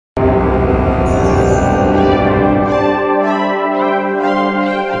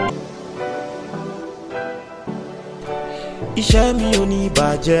iṣẹ́ mi ò ní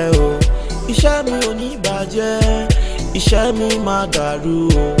bàjẹ́ o, iṣẹ́ mi ò ní bàjẹ́, iṣẹ́ mi máa dàrú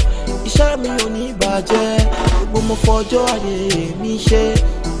o, iṣẹ́ mi ò ní bàjẹ́, gbogbo mo fọjọ́ ayé mi ṣe,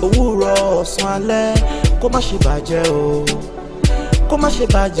 òwúrọ̀ ọ̀sán alẹ́, kó má ṣe bàjẹ́ o, kó má ṣe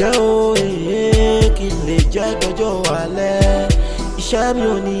bàjẹ́ o, kí n lè jẹ́ dọjọ́ alẹ́, iṣẹ́ mi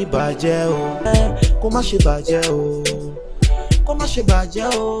ò ní bàjẹ́ o, kó má ṣe bàjẹ́ o, kó má ṣe bàjẹ́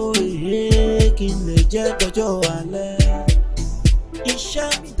o, kí n lè jẹ́ dọjọ́ alẹ́, iṣẹ́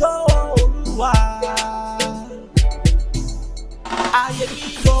mi dọ́wọ́ Olúwa, ayé mi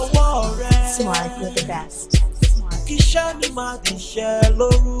dọ́wọ́ rẹ. Smart with the best. Iṣẹ́ mi máa dìṣẹ́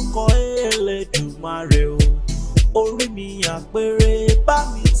lórúkọ Elédùmarè o, orí mi àpèrè bá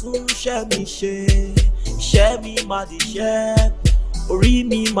mi tún iṣẹ́ mi ṣe, iṣẹ́ mi máa dìṣẹ́, orí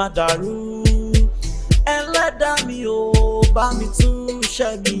mi máa dàrú, Ẹlẹ́dàá mi ò bá mi tún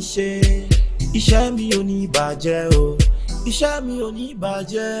iṣẹ́ mi ṣe, iṣẹ́ mi ò ní bàjẹ́ o, iṣẹ́ mi ò ní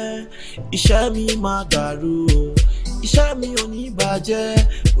bàjẹ́, iṣẹ́ mi máa dàrú o, iṣẹ́ mi ò ní bàjẹ́,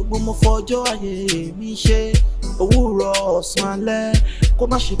 gbogbo mo fọjọ́ ayé mi ṣe, òwúrọ̀ ọ̀sán alẹ́, kó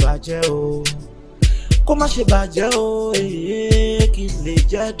má ṣe bàjẹ́ o, kó má ṣe bàjẹ́ o, kí n lè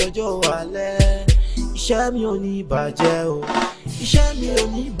jẹ́ dọjọ́ alẹ́, iṣẹ́ mi ò ní bàjẹ́ o, iṣẹ́ mi ò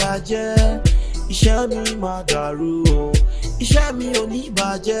ní bàjẹ́, iṣẹ́ mi máa dàrú o, iṣẹ́ mi ò ní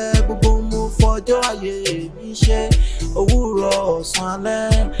bàjẹ́, gbogbo mo fọjọ́ ayé mi ṣe, òwúrọ̀ ọ̀sán alẹ́,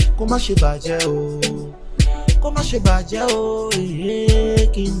 kó má ṣe bàjẹ́ o, kó má ṣe bàjẹ́ o,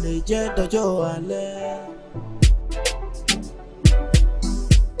 kí n lè jẹ́ dọjọ́ alẹ́.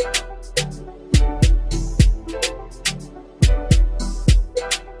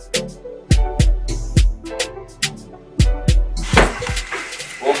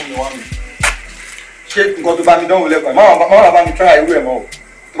 Ṣé nǹkan tó bá mi dánwò lẹ́kọ̀ọ́ má wà bá mi try irú ẹ̀ mọ́ o,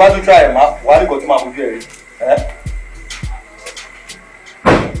 tó bá tún try ẹ̀ má wà ní nǹkan tó máa fojú ẹ̀ rí.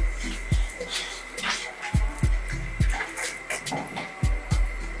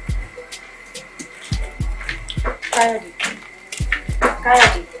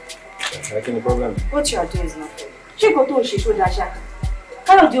 Káyọ̀dé. Kí ni problem? What you are doing is not fair. Ṣé nǹkan tó ń ṣe ṣó dáṣá?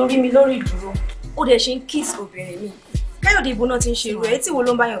 Káyọ̀dé orí mi lórí ìdúró. Ó dẹ̀ ṣe ń kiss obìnrin mi. Káyọ̀dé ibo náà ti ń ṣe irú ẹ̀, etí wo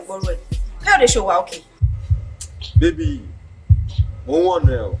ló ń bá yàn gbọ́rọ̀ ẹ̀? Káyọ̀dé ṣó wà okay? Baby, mo ń wọ̀nù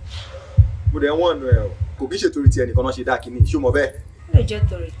ẹ̀ o, mo dẹ̀ ń wọ̀nù ẹ̀ o, kò kí ṣe torí ti ẹnìkan náà ṣe dá kínní, ṣó mọ bẹ́ẹ̀? Ó lè jẹ́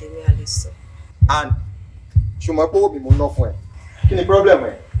torí tèmi a lè sọ. And ṣó mọ pé owó mi mo ń ná fún ẹ, kí ni problem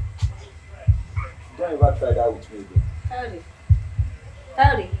ẹ? Don't ever try that with me again.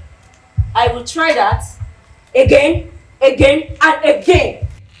 Káyọ̀dé, I will try that again, and again.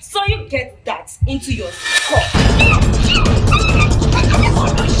 So you get that into your skull.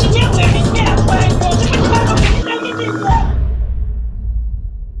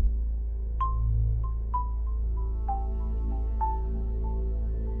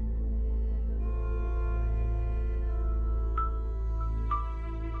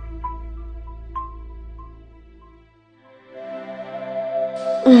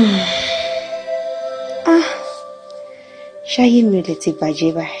 Ṣáyé mi ò lè ti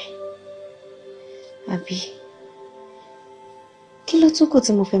bàjẹ́ báyìí. Àbí kí ló tún kù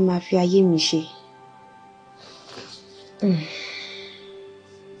tí mo fẹ́ máa fi ayé mi ṣe?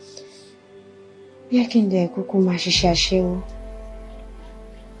 Bí kí n dẹ̀ kúkú máa ṣiṣẹ́ aṣẹ́wó.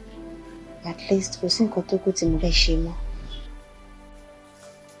 At least kò sí nǹkan tó kù tí mo fẹ́ ṣe mọ́.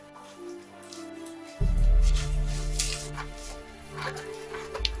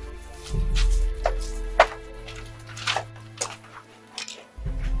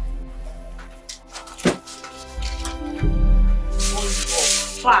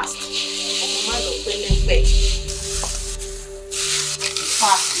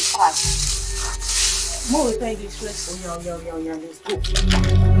 Fast. Fast. More we pay this rest. Yeah, let's go.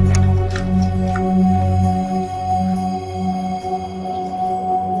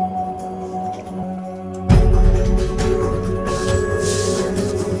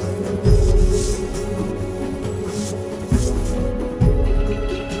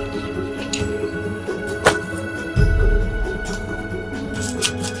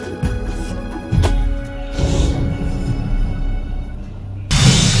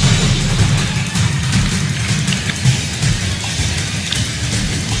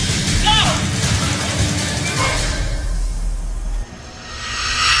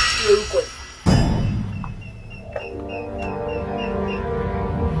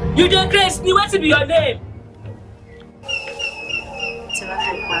 You don't grace me, what to be your name?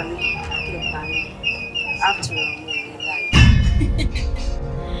 After all, life.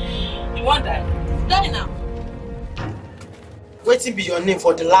 You want that? Die now. Wait to be your name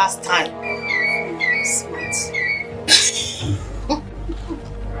for the last time. Smart.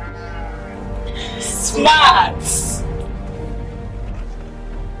 smart.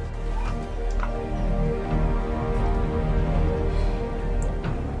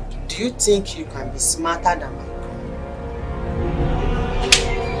 Do you think you can be smarter than my God?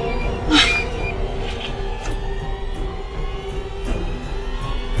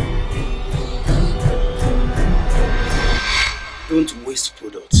 Don't waste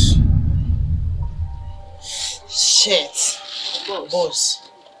products. Shit. Boss.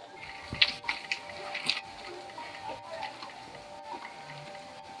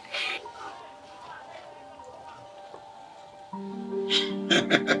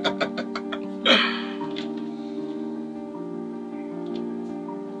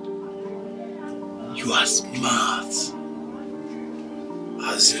 You are smart.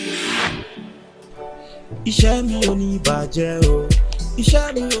 As in. Iṣẹ́ mi ò ní bàjẹ́ o,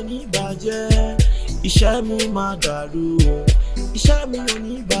 iṣẹ́ mi ò ní bàjẹ́, iṣẹ́ mi máa dàrú o, iṣẹ́ mi ò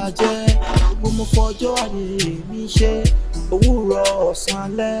ní bàjẹ́, gbogbo mo fọjọ́ ayé mi ṣe, òwúrọ̀ ọ̀sán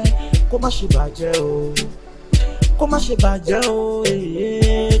alẹ́, kó má ṣe bàjẹ́ o, kó má ṣe bàjẹ́ o,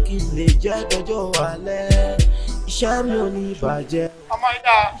 kí n lè jẹ́ dọjọ́ alẹ́, iṣẹ́ mi ò ní bàjẹ́. Ọmọ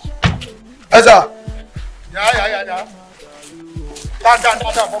ìdá. Ẹ sà. Yà.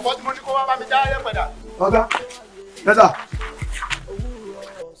 Dáadáa, bọ̀bọ̀ tí mo ní kó wá bá mi já ayé pẹ̀dà. Ọ̀gá, ẹ sà. Òwúrọ̀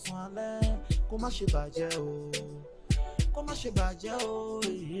ọ̀sán alẹ́, kó má ṣe bàjẹ́ o, kó má ṣe bàjẹ́ o,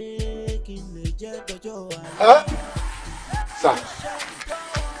 kí n lè jẹ́ dọjọ́ alẹ́. Sà.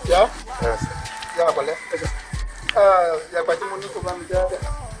 Yà. Yà pẹ̀lẹ́. Yàgbà tí mo ní kó bá mi já.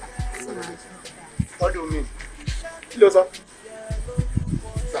 Ọdún mi. Kí ló sọ?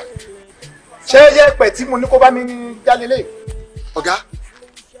 Ṣé yẹ̀pẹ̀ tí mo ní kó bá mi jálé lé? Ọ̀gá,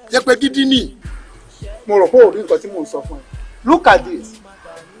 yẹ̀pẹ̀ dídí ni. Mo rò pé ò rí nǹkan tí mò ń sọ fún ẹ. Look at this.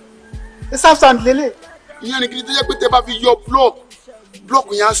 Ẹ sáf sand lélẹ̀. Ìyẹn ni kìí tó yẹ pé tẹ bá fi yọ block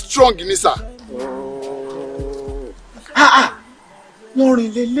yẹn á strong ní sà. Wọ́n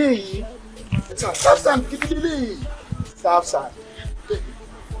rìn lélẹ̀ yìí. Sáf sand gidi lélẹ̀. Sáf sand.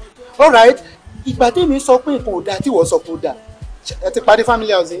 All right. Ìgbà tí mi sọ pé nǹkan ò dáa tí wọ́n sọ pé ó dáa. Ẹ ti parí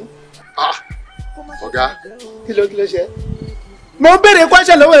family house yìí. Ọ̀gá. Kí ló ṣe? Mo béèrè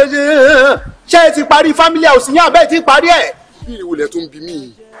question lọ́wọ́ ẹ ṣé ẹ ti parí family house yín àbẹ́ ti parí ẹ̀? Bí ìwòlẹ̀ tó ń bi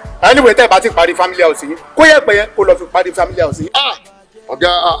mí. Anyway, tẹ́ ẹ bá ti parí family house yín kó yẹ pé yẹn kó lọ fi parí family house yín. Ọ̀gá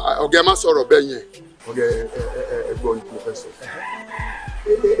ẹ má sọ̀rọ̀ bẹ́ẹ̀ yẹn. Ọ̀gá ẹ gbọ́ ní professor.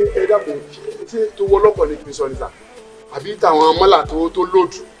 Ẹ dákun ṣé tó wọ́ lọ́pọ̀ ní kí n sọ ní sà? Àbí táwọn mọ́là tó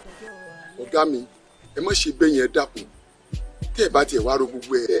lòdù. Ọ̀gá mi, ẹ má ṣe bẹ́ẹ̀ yẹn dákun. Tẹ́ ẹ bá tiẹ̀ wá ro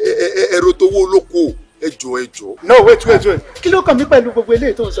gbogbo ẹ̀rọ tó wó lóko ẹjọ́. No, wait. Kí ló kàn mí pẹ̀lú gbogbo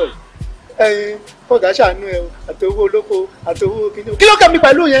eléyìí tó ń sọ yìí? Ẹyin ọ̀gá ṣàánú ẹ o àtòwó olóko àtòwó kìnìún. Kí ló kàn mí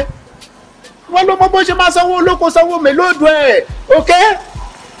pẹ̀lú yẹn? Wọ́n ló mọ bó ṣe máa sanwó olóko sanwó mélòdù ẹ̀. Ok?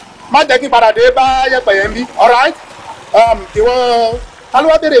 Má jẹ́ kí n padà dé bá yẹpẹ̀ yẹn bí. All right? Ìwọ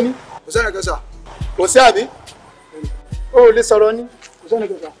alówó béèrè mi. Kò sẹ́ni kan sà. Kò sí àbí? O ò lè sọ̀rọ̀ ní. Kò sẹ́ni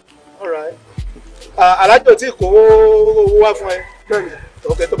kan sà. All right. Alájò tí kò owó wá fún ẹ.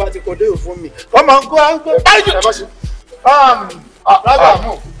 Ok, tó bá ti kò dé òfin mi. Ọmọ ń kó báyìí. Ẹ bá ṣe. Rábà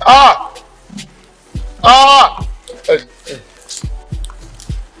mú.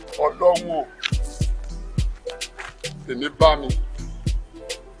 Ọlọ́run o. Èmi bá mi.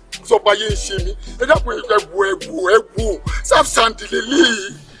 Sọ́ba yé ń ṣe mí. Ẹ dákun ẹ̀wù sáf sand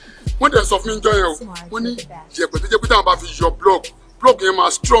lélẹ́yìí. Wọ́n dẹ̀ sọ fún mi jọ yẹn o. Wọ́n ní yẹ̀pẹ̀ tó jẹ́ pé táwọn bá fi yọ block yẹn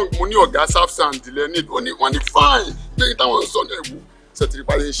máa strong. Mo ní ọ̀gá sáf sand lẹ́ni. Wọ́n ní fine. Gbé táwọn sọ ní ẹ̀wù. Sẹ́tìrì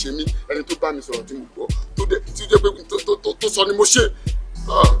bá yé ń ṣe mí. Ẹni tó bá mi sọ̀rọ̀ tí mo gbọ́. Tó jẹ́ pé tó sọ ni mo ṣe.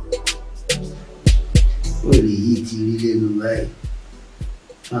 Olè yìí ti rí lẹ́nu báyìí.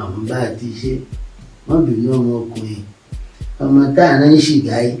 Àwọn bá ti ṣe wọ́n bínú ọmọkùnrin ọmọ tá à ń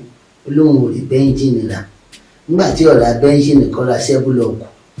ṣìgá yìí olóhùn ò rí bẹ́ńjìnì rà nígbà tí ọ̀rá bẹ́ńjìnì kọ́ ra ṣẹ́bùlọ̀kù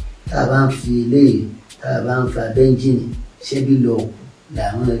tá a bá ń fi eléyìí tá a bá ń fa bẹ́ńjìnì ṣẹ́bùlọ̀kù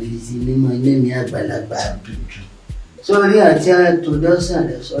làwọn fi sí mímọ́ lẹ́mí àgbàlagbà dúdú sórí àti àtò dọ́sàn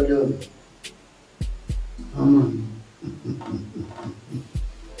rẹ̀ sọ́dọ̀ mi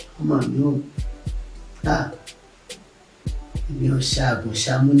ọmọ mi ò ta èmi ò ṣaàgùn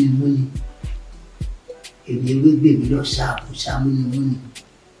ṣamúnimúni èmi ewégbè mi lọ ṣaàgùn ṣamúnimúni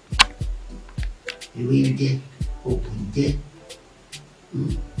ewé ń jẹ òkun ń jẹ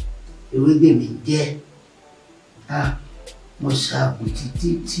ewégbè mi ń jẹ mo ṣaàgùn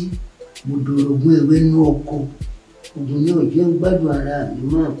títí mo dorogún ewé ní oko ogun ní òjò ń gbádùn ara mi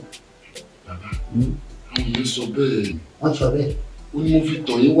mọ́. Bàbá àwọn yẹn sọ bẹ́ẹ̀. Wọ́n sọ bẹ́ẹ̀. Ó ní mo fi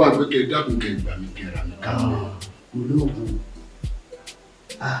tàn yín wá pé kẹ́ ẹ dákun kẹ́ ẹ gbà mí kẹ́ ẹ rà mí ká. Olóògùn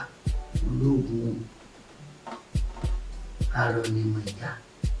olóògùn arọ ni mo já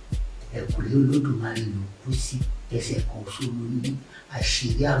ẹ̀kúlé Olódùmarè ló kú sí ẹsẹ̀ kan sóló ní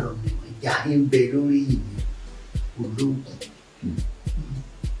àṣírí àrọ̀ mìíràn ìjà ń bẹ lórí ìní ológun.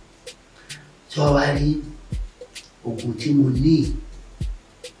 Sọ wá rí oògùn tí mo ní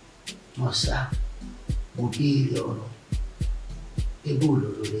mọ̀sá mo béèrè ọ̀rọ̀ ébò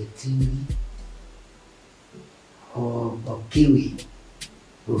lọ́rọ̀ rẹ̀ tí ń rí ọ̀kéwì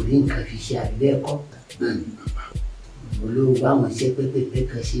orí nǹkan fi ṣe àbílẹ̀kọ́ olówó báwọn iṣẹ́ pẹ́pẹ́pẹ́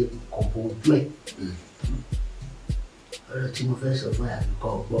kan ṣe kọ̀ọ̀bọ̀ ojú ẹ̀ ọ̀rọ̀ tí mo fẹ́ sọ fún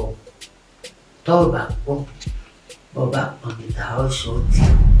àbíkọ́ gbọ́ tọ́ọ̀bà gbọ́ bọ́ọ̀bà pọ̀nìtà ọ̀ṣọ́ tí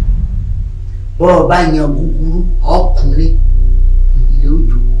bọ́ọ̀bà yan gúgúrú ọkùnrin ilé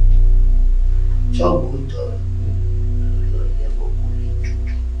òjò ṣọ́ọ̀bù tọrọ lórí ọ̀lẹ́ gbogbo lè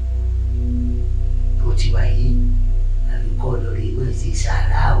dúdú bó ti wáyé àbíkọ́ lórí ìwé ṣe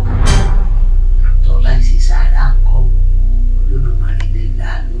sàárà o tọ́ọ̀bà ṣe sàárà ńkọ́ Olódùmarè lè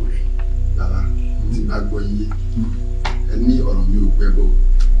láàánú rẹ̀. Bàbá tí bá gbọ́ yé ẹ ní ọ̀rọ̀ mi ò gbẹ́ bọ́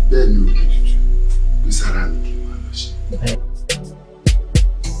bẹ́ẹ̀ ni òbí tutù bí sára ni kí n máa lọ ṣe.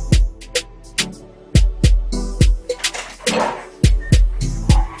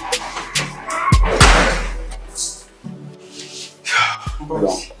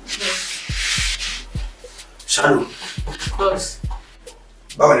 Shadow. Boss.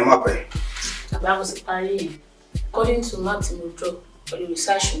 Báwo ni wọ́n pẹ́? Bàbá mo ti parí yìí. According to map tí mo draw pẹ̀lú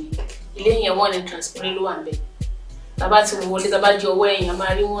research mi, ilé yẹn one entrance pẹ̀lú ló wà ń bẹ̀. Tàbá tí mo wọlé tàbá di ọwọ́ ẹ̀yìn a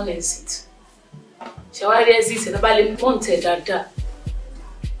máa rí one exit. Ṣé wá rí exit tàbá lè mọ̀ǹtẹ̀ dáadáa?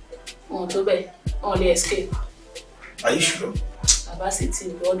 Wọ́n tó bẹ́ẹ̀, wọ́n lè escape. Are you sure? Bàbá sì ti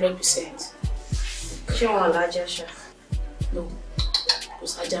 100%. Ṣé wọn lájà ṣá? No, kò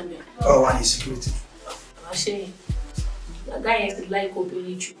sájà mi. Báwo wà ní security? Bàbá ṣe yẹn. Bàbá yẹn ti láì kó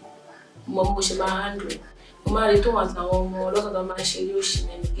obìnrin jù. Mo mọ bó ṣe máa handle. Mo máa rí tóun àtàwọn ọmọ ọlọ́sàn tó máa ń ṣe eré òṣì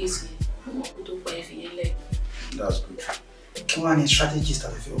lẹ́nu géètì yẹn. Mo mọ̀ kó tó pa ẹ̀fìn yẹn lẹ̀. That's good. Kí wọ́n á ní strategies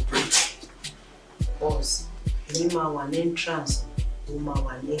tàbí fi operate? Boss, èmi máa wà ní entrance, ó máa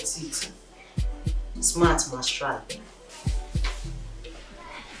wà ní exit. Smart must try.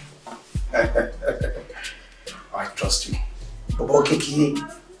 I trust you. Bọ̀bọ̀ kékeré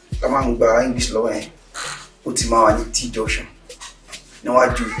la máa ń gba English lọ́wọ́ yẹn. Ó ti máa wà ní T junction.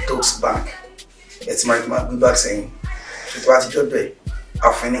 Níwájú Toast Bank. Ẹ ti máa gbé back sẹ́yìn. Ṣé tí wàá ti jọ́ bẹ́ẹ̀?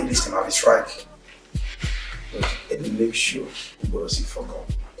 Àfin English ti máa fi strike. But make sure you gbọ́dọ̀ sí fọ́kọ̀.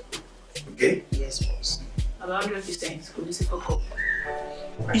 Okay? Yes, boss. About 100% kò ní sí kọ́kọ́.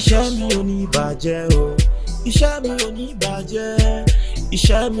 Iṣẹ́ mi ò ní bàjẹ́ o, iṣẹ́ mi ò ní bàjẹ́,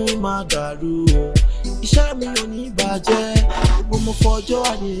 iṣẹ́ mi máa dàrú o, iṣẹ́ mi ò ní bàjẹ́, gbogbo mo fọjọ́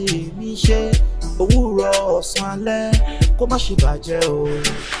ayé mi ṣe, òwúrọ̀ ọ̀sán alẹ́ kó má ṣe bàjẹ́ o.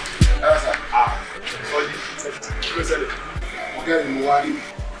 Sọ́jí, kí ló ṣẹlẹ̀? Mo kẹ́rin mo wá rí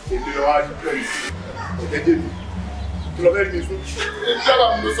èdè lọ́wọ́ àti pẹ̀lú ọ̀gẹ́dẹ́ mi. Kí lọ fẹ́ mi fún? Ìjọba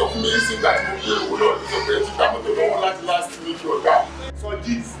mi ló sọ fún mi nígbà tí mo gbé owó náà sọ pé ti dámọ́tò lọ́wọ́ láti láti ní kí ọ̀gá.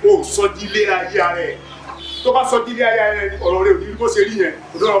 Sọ́jí, o sọ́jí ilé ayé ara ẹ̀. Tó bá sọ́jí ilé ayé ara ẹ̀ ọ̀rọ̀ rẹ̀ ò ní bó ṣe rí yẹn.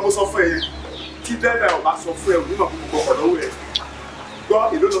 Òdòdó mo sọ fún ẹ yẹn. Tí dẹ́gbà ẹ̀ ò bá sọ fún ẹ ò ní mọ̀ gbogbo ọ̀dọ́wọ́ ẹ̀. Gbọ́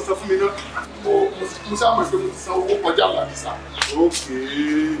èló lọ sọ fún mi náà. Mo sábà pé mo ti san owó kọjá àlàyé sá. Ókè,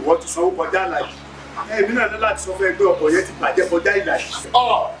 ìwọ ti san owó kọjá àlàyé. Èmi náà ní láti sọ fún ẹ pé ọkọ̀ yẹn ti bàjẹ́ kọjá ìlàjì.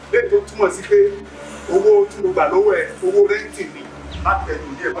 Lẹ́yìn tó túmọ̀ sí pé owó tí mo gbà lọ́wọ́ ẹ̀ owó rẹ́ǹtì ni láti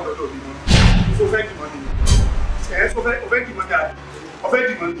ẹ̀dùn ní ẹ̀kọ́ lọ́dọ̀ mi mọ́. Tó fẹ́ dìmọ̀ ni. Tó fẹ́ dìmọ̀ ni àbí? Ọfẹ́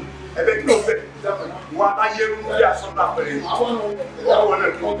dìmọ̀ ni. Ẹ̀bẹ̀ kí ló fẹ́? Wọ́n á bá yẹ irun bí asọ́nà pẹ̀lẹ́. Ọwọ́ náà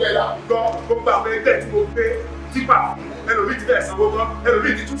kí wọ́n gbọ́ gbogbo àwọn ẹgbẹ́ tí mo gbé tipa ẹlòmíì ti bẹ̀rẹ̀ sanwó tán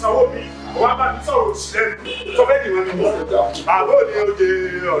ẹlòmíì ti tún sanwó mi. Wọ́n á bá mi sọ̀rọ̀ òṣìṣẹ́ lẹ́nu. Tó fẹ́ dìmọ̀ ni. Àbó ni ó jẹ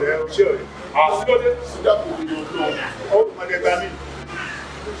ọ̀rẹ́ òṣìṣẹ́ rẹ̀. Àṣìlódé ṣùgbọ́n kò ní ọdún ọmọdé gbá mi.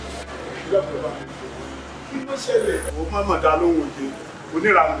 Kí ló ṣẹlẹ̀? Àwọn mọ̀mọ́ dá lóhùn òde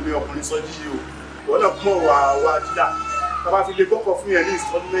oníranú ni ọkùnrin Sọ́jí yìí o. Wọ́n náà mọ̀ wá dídá. Tá bá fi lè gbọ́kọ̀ fún yẹn ní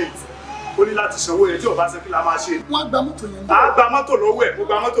installment. Ó ní láti sanwó yẹn tí ò bá ṣe kí la máa ṣe. Wọ́n á gba mọ́tò yẹn. À á gba mọ́tò lọ́wọ́ ẹ̀. Mo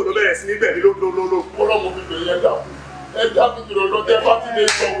gba mọ́tò ló bẹ̀rẹ̀ sí ní bẹ̀rẹ̀ lólólóló. Ọlọ́mọ mi lè yẹ dà. Ẹ dá mi jùlọ lọ tẹ́ bá ti lè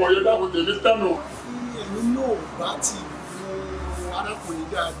sọ ọ̀wọ̀ yẹn dáhùn tèmi tẹ́nu. Èmi náà bá ti wo arákùnrin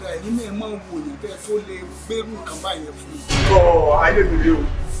dáadáa, ẹ̀yin náà máa ń wo èèyàn tẹ́ tó lè gbérù nǹkan báyẹn fún mi. Ayé mi rè o.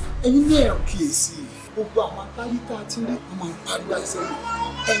 Ẹ̀yin náà kíyèsí gbogbo àwọn apáríta tí rí wọn máa ń pariwo àìsàn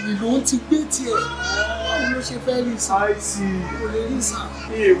ẹ̀yìn ló ń ti gbé tiẹ̀. Báwo ló ṣe fẹ́ rí sí? Àìsí. Kò lè rí sàn.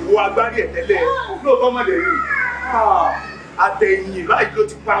 Èèwọ̀ agbárí ẹ̀ tẹ́lẹ̀ lóòótọ́ mọ̀ lè rí. Àtẹ̀yìn báyìí ló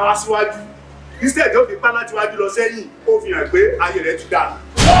ti pa wá síwájú. Instead ó fi pa láti wájú lọ sẹ́yìn ó fi hàn pé ayé rẹ̀ ti dà.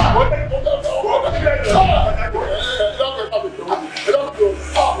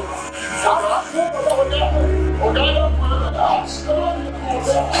 Ọ̀gá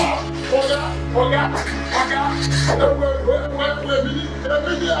ọ̀gá ẹ̀wẹ̀ mi ní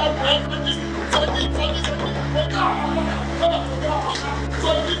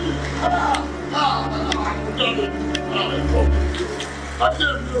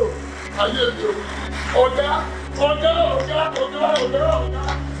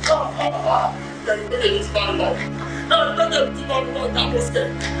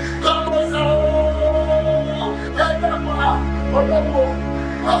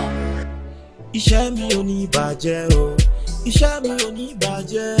iṣẹ́ mi ò ní bàjẹ́ o, iṣẹ́ mi ò ní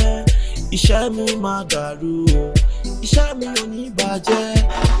bàjẹ́, iṣẹ́ mi máa dàrú o, iṣẹ́ mi ò ní bàjẹ́,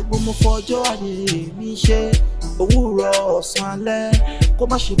 gbogbo mo fọjọ́ ayé mi ṣe, òwúrọ̀ ọ̀sán alẹ́ kó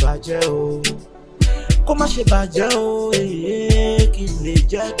má ṣe bàjẹ́ o, kó má ṣe bàjẹ́ o, kí n lè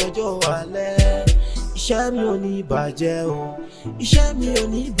jẹ́ dọjọ́ alẹ́, iṣẹ́ mi ò ní bàjẹ́ o, iṣẹ́ mi ò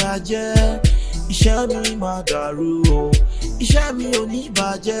ní bàjẹ́, iṣẹ́ mi máa dàrú o, iṣẹ́ mi ò ní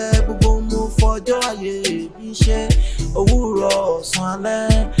bàjẹ́, gbogbo mo fọjọ́ ayé mi ṣe, òwúrọ̀ ọ̀sán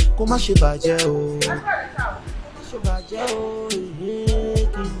alẹ́ kó má ṣe bàjẹ́ o, ṣe bàjẹ́ o,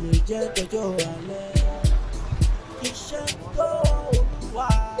 kí n lè jẹ́ dọjọ́ alẹ́, iṣẹ́ tó wà.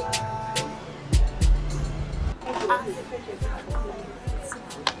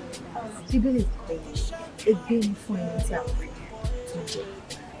 Bíbélì pé ègbé ni fún ẹni tí a fi tó jẹ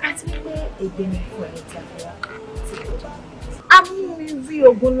àti pé ègbé ni fún ẹni tí a fi wá tí kò jẹ. Amúmirí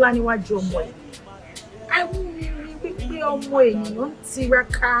ogun ńlá níwájú ọmọ ẹ̀. Amúmirí wípé ọmọ ènìyàn ń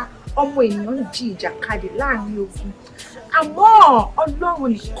tiraka, ọmọ ènìyàn ń jí ìjàkadì láàrin ogun. Àmọ́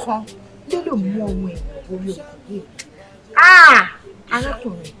Ọlọ́run nìkan ló lè mú ọmọ ènìyàn borí ogun yìí.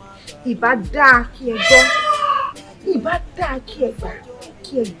 Arákùnrin, ìbá dáa kí ẹ gbọ́, ìbá dáa kí ẹ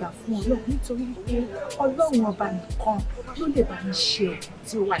gbà fún Ọlọ́run nítorí pé Ọlọ́run ọba nìkan ló lè bá mi ṣe ogun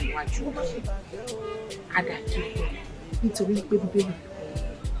tí ó wà níwájú mi. Àdàkì ìgbọ́ nítorí pé Bíbélì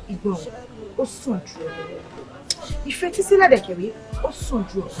ìgbọràn ó sàn ju ọ̀rọ̀ lọ. Ìfetísílẹ̀ dẹ̀kẹ̀rẹ́ ó sàn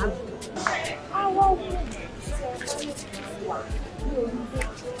ju ọ̀rọ̀ lọ. Àwọn ohun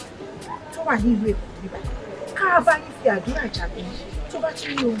tó wà ní ìlú Èkó nígbà ká bá yín fi àdúrà jagun tó bá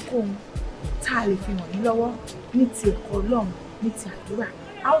tún ní ohunkóhun tá a lè fi ràn yín lọ́wọ́ ní ti ẹ̀kọ́ Ọlọ́run ní ti àdúrà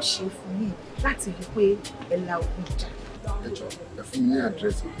a ó ṣe fún yín láti rí pé ẹ la ogun jà. ẹ jọ ẹ fún mi ní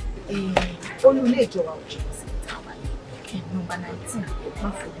àdírẹ́sì. olú ilé ìjọba òjò sí ìtawà nọ́mbà 19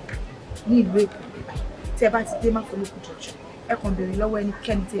 Máfolúkú ní ìlú Èkó nígbà tí ẹ bá ti dé Máfolúkú jọjọ ẹ kàn béèrè lọ́wọ́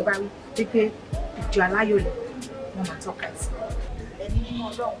ẹnikẹ́ni tí ẹ bá rí pé ìjọ aláyọ̀ lẹ̀ wọ́n máa tọ́ka ẹ̀ sí ẹni nínú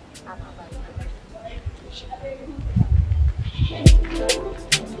Ọlọ́run á máa bá yín.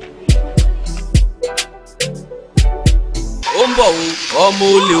 ó ń bọ̀ o ọmọ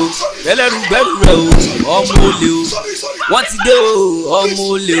olè o tẹ́lẹ̀rú gbẹ́rù rẹ̀ o ọmọ olè o wọ́n ti dé o ọmọ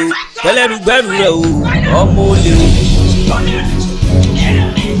olè o tẹ́lẹ̀rú gbẹ́rù rẹ̀ o ọmọ olè o.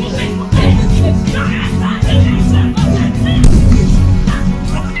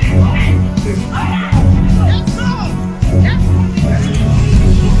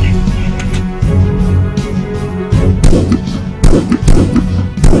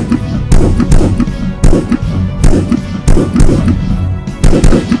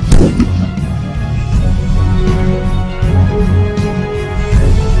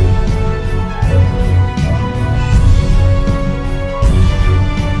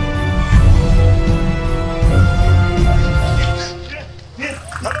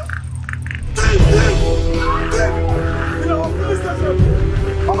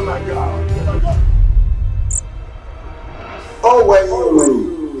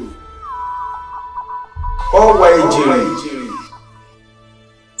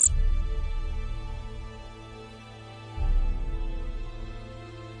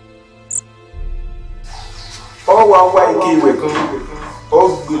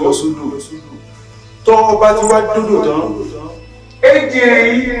 Bá ti wá dúdú tán èjì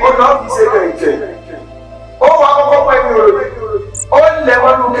ọ̀nà ìṣe kẹ̀kẹ́ ó wà kọ́kọ́ pẹ̀lú rẹ̀ ó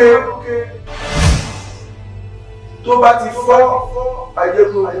lẹ́wọ́n lókè tó bá ti fọ́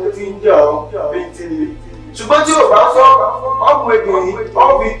ayélujára tí ń jà ọ́ bíntì ni ṣùgbọ́n tí ò bá fọ́ ọ̀pọ̀ èdè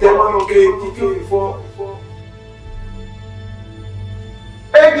ọ̀bì tẹ̀wọ́n lókè kíkí òbí fọ́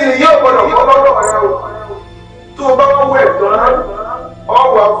èdè yóò gbọ́dọ̀ fọ́ lọ́wọ́ rẹ̀ o tó bá wọ́wọ́ ẹ̀ tán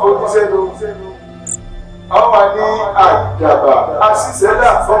ọ̀wà fojú sẹ́nu. Àwa ní àdàbà àṣìṣẹ́dà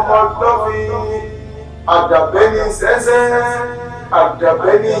ọmọ lọ́fin àdàbẹ́ni sẹ́sẹ́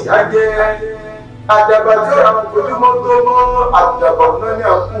àdàbẹ́ni ajẹ́ àdàbà tí ó rà ojúmọ́ tó mọ́ àdàbà náà ní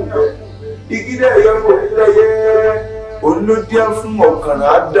àkùnbẹ́ igídẹ́ ẹ̀yẹ kò lẹ́yẹ olódíá fún ọ̀kànrà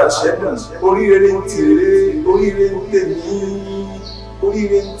àdàṣẹ́dà oríire ń tìrẹ oríire ń tèmí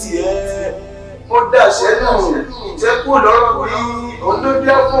oríire ń tiẹ́ ó dàṣẹ́ náà ìjẹ́kù lọ́rọ̀ bí òun ló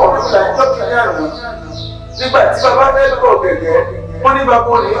dé fún ọ̀rọ̀ ìlàjọ́ kìíní àná nígbà tí bàbá fẹ́ gbọ̀ gẹ̀gẹ́ wọ́n ní bàbá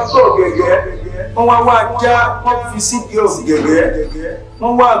òní gbọ̀ gẹ̀gẹ́ wọ́n wá wá já wọ́n fi síbi ọ̀gẹ̀gẹ́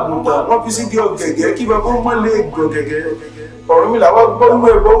wọ́n wá àgùntàn wọ́n fi síbi ọ̀gẹ̀gẹ́ kí bàbá wọn lè gbọ̀ gẹ̀gẹ́ ọ̀rọ̀ mi làwọn gbọ́ wú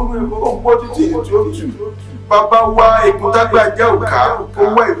ẹ̀bọ̀ ó gbọ́ títí èyí tí ó tù bàbá wá egun tágbà ajá òkà ó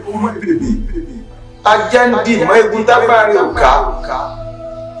wá ìkúrú bèbè ajá ń dì mọ́ egun tágbà rẹ̀ òkà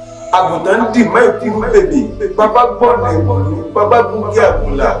àgùntàn ń dì mọ́ ìkúrú bèbè bàbá gbọ́nà ìwọ̀lú bàbá gúngi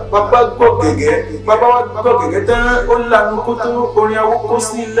àgùnlà bàbá gbọ́ gẹ̀gẹ́ bàbá wá gbọ́ gẹ̀gẹ́ tán ó lanu kó tó orin awó kó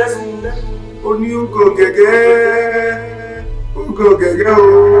sí lẹ́nu ó ní ugo gẹ̀gẹ́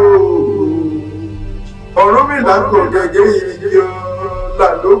ooo ọ̀rọ̀ mi là ń gò gẹ̀gẹ́ yìí yọ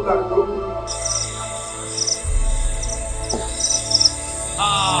làlókù.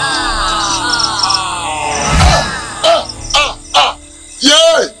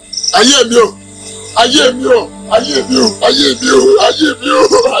 ayé mi o ayé mi o ayé mi o ayé mi o ayé mi o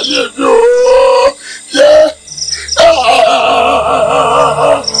ayé mi o yé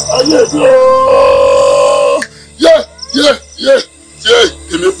ayé mi o yé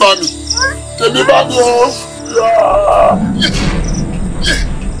tèmi bá mi o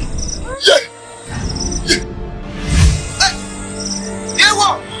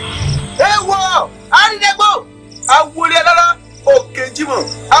ewọ àrídẹgbò awolé lọlá òkè jimọ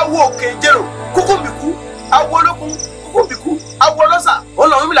awo òkè jẹrò kúkúmbìkú awo olókun kúkúmbìkú awo ọlọ́sà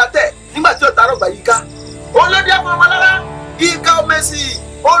Ọlọ́run mi là tẹ̀ nígbà tí ọ̀tá rọ̀gbà yìí ká olódì afọmọlára ìka ọmẹsì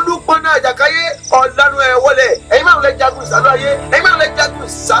olùpọnà àjàkáyé ọ̀lànà ẹ̀wọlẹ̀ ẹ̀yin máa ń lẹ jagun ìsàlù ayé ẹ̀yin máa ń lẹ jagun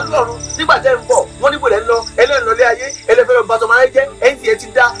ìsàlù ọ̀run nígbà tẹ́ ń bọ̀ wọ́n níbo lẹ́ ń lọ ẹlẹ́nlọ́lé ayé ẹlẹ́fẹ́ lọ bàtọ́ máa ń jẹ́ ẹni tí ẹ ti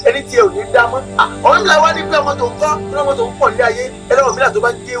dá ẹni tí ẹ ò ní dá mọ́. ọ̀rọ̀ mi là wá ní pé ọmọ tó ń kọ́ ọmọ tó ń pọ̀ nílé ayé ẹlẹ́wọ̀n mi là tó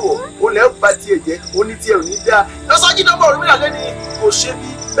bá dé wọ̀ ó lẹ́ bá tiẹ̀ jẹ́ ó ní tí ẹ ò ní dá. lọ́sọ́jí nọ́mbà ọ̀rọ̀ mi là lẹ́ni kò ṣe bí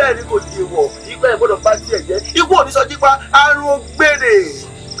bẹ́ẹ̀ ni kò di wọ̀ ìgbà ẹ̀ gbọ́dọ̀ bá tiẹ̀ jẹ́ ikú òní sọ jípa àrùn gbèrè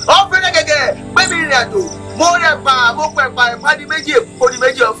ọ̀fẹ́rẹ́ gẹ́gẹ́ gbẹ́mí ìrìn àjò mo rẹ̀ pa mo pẹ̀ pa ìpàdé méjì èkó ní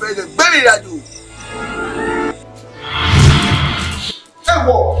méjì ọ̀fẹ́rẹ́ gbẹ́mí ìrìn àjò.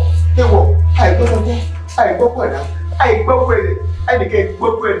 ẹwọ àìgbọ́dọ̀jẹ́ àìgbọ́pọ̀dá àìgbọ́pọ̀ẹ̀dẹ̀ àìdíkẹ́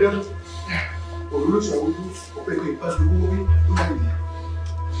ìgbọ́pọ̀ẹ̀dẹ̀ olùsọ ojú ọ̀pẹ̀lẹ̀ ìpàdé owó orí ló máa yìí.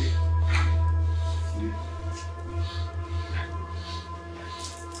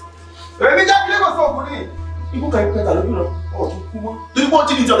 èmi já kílé kọ̀ọ̀sán òkùnrin ikú kan ìpẹ́ta lójú lọ ọ̀tún kú mọ́ torí pé ó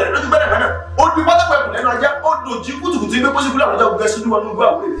ti di ìjọba rẹ̀ lójú gbẹ́dẹ̀ náà ó di pátákó ẹ̀kùn lẹ́nu ajá ó dòjì kùtùkùtù gbé pósí kúlẹ̀ àwùjọ gbẹ sínú wọn nígbà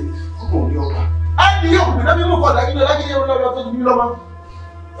àwúrẹ́ rẹ̀ kókò ní ọba. á ní yóò kùnrin náà bí mú kọ́ lágídé lágídé ọlọ́rọ̀ tó ti bí lọ́mọ.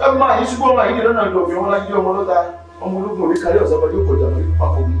 ẹ máa yí ṣùgbọ́n ọmọ àyídé lọ́nà ìlọ̀fẹ́ wọn lágídé ọmọ lọ́ta ọmọ ológun òní kárí ọ̀sán yóò kọjá lórí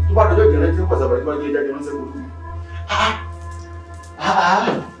papọ̀ tó bá dọjọ́ ìjẹ́rẹ́ tí ó pàṣẹ àbàdí bá jẹ́ ìjáde ránṣẹ́ kò lóògùn.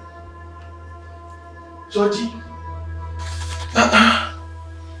 sọjí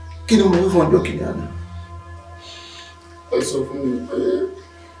kí ni mo wí fún ọjọ́ kìnìún àná. ẹ sọ fún mi pé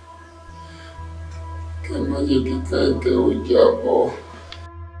kí n má yẹ kí kẹ̀kẹ́ ó jábọ́.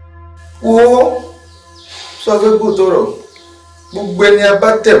 wo sọ fẹ́ gbó tọrọ gbogbo ẹni a bá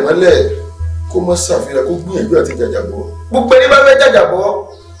tẹ̀ mọ́lẹ̀ kó mọ́ ṣàfihàn kó gbìyànjú àti jàjàbọ́ gbogbo ẹni bá fẹ́ jàjàbọ́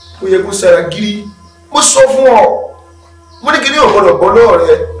ó yẹ kó sára gírí mo sọ fún ọ mo ní kí ni ọ̀gbọ́dọ̀ bọ́ lọ́wọ́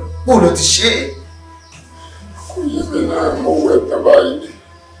rẹ bó ló ti ṣe é. kò yẹ mi náà mo wẹ̀ bàbá yìí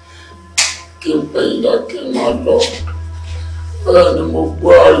kí n pẹ́ ìdá kí n máa lọ bẹ́ẹ̀ ni mo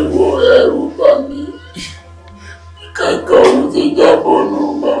gbọ́ ariwo ẹ̀rù bà mí kẹ̀kẹ́ òun ti jábọ́ nù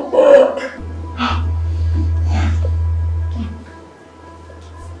bàbá.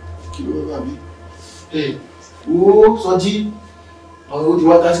 kí ló bá mi wo sọjí àwọn ojú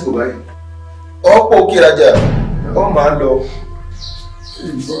wa tásìkò báyìí ọ̀pọ̀ òkè ìrajà ọ máa lọ.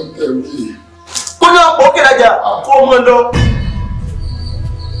 ìbọn tẹ̀lé. kó ní ọ̀pọ̀ òkè ìrajà kó mọ́ lọ.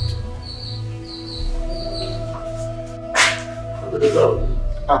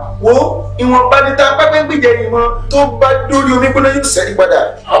 wo ìwọ̀nba ní ta pẹ́pẹ́ gbìjẹ ìmọ̀ tó bá dórí omi gbóná yóò sẹ́ni padà.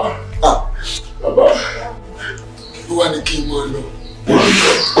 bàbá ló wà ní kí n mọ̀ lọ.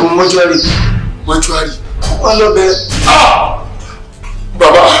 mọ́ṣúárì. mọ́ṣúárì. wọ́n lọ bẹ.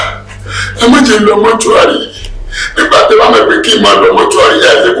 bàbá ẹ má jẹ́ lọ mọ́ṣúárì nígbà tí wọ́n mọ̀ pé kí n máa lọ mọ́ṣúárì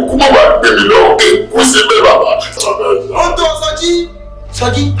ẹ̀ ṣe kúkú mọ̀ wá gbé mi lọ́wọ́ kí n kú síbẹ̀ bàbá. ó tó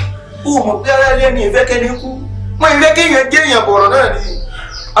sọjí ó mọ̀ pé ara ilé ni ìfẹ́ kẹ́ni kú mọ ìfẹ́ kéèyàn gé èèyàn bọ̀rọ̀ náà ni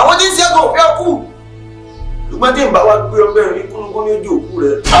àwọn tí ń ṣe àgọ́ òfin ọkù ṣùgbọ́n tí ń bá wa gbé ọbẹ̀ rí kúnnukún ní ojú òkú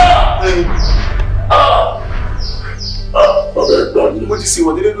rẹ̀. mo ti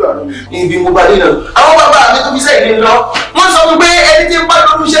sèwọ̀n délé lù àná mi. ibi mo bá dé náà. àwọn bàbá mi tó fi sẹ́yìn ní lọ wọ́n sọ fún pé ẹni tí ń bá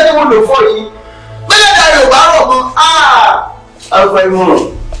lọ́dún iṣẹ́ ni mo lò fọ́ yìí gbẹ́lẹ́ dàrí ò bá rọ̀ mọ́. alfa ìmọ̀ràn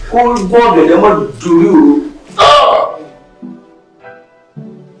kó gbọ́ ọ̀gẹ̀dẹ̀ mọ́ dorí òru.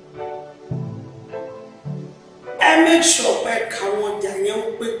 make sure pé káwọn ọjà yẹn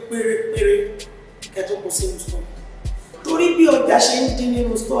ń pé pérépéré kẹtó kò sínú store torí bí ọjà ṣe ń dín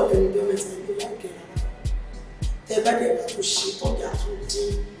nínú store lẹ́nu bí ọmọ ẹ̀sìn ìlú láìpẹ́ tẹ bá dẹ̀ bá tó ṣe tọ́jà tó dín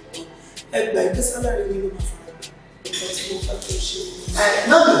ẹgbàá ìgbé sálárì mi ló máa fara ìgbà tí mo bá tó ṣe.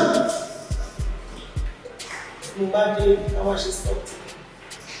 mo bá dé àwọn ṣe stop.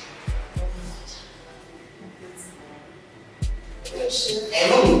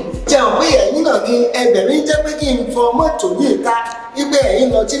 jẹun pé ẹ̀yin náà ní ẹgbẹ̀rin jẹ́ pé kí n fọ mọ́tò yìí ká wípé ẹ̀yin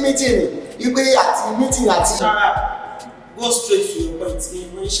lọ sí mítìnì wípé àti mítìnì àti. go straight to your point ní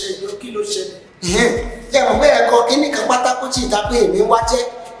ìwọ̀n iṣẹ́ ìlú kí ló ṣẹlẹ̀. jẹun pé ẹ̀kọ́ kínní kan pátákó tí ìta pé èmi wá jẹ́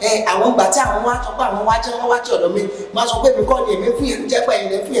àwọn ìgbà tí àwọn wá sọ pé àwọn wá jẹ́ wọ́n wá jẹ́ ọ̀dọ̀ mi máa sọ pé èmi kọ́ ni èmi fún yẹn jẹ́ pé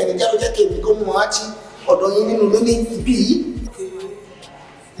ẹ̀yin fún yẹn jẹ́ ló jẹ́ kí èmi kó mú wọn wá jí ọ̀dọ̀ yín nínú ilé ní ibi yìí.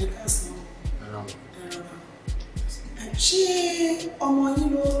 ṣé ọmọ yín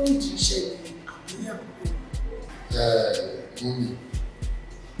ló ń jí iṣẹ́ ni àbíyàwó? mọ́mí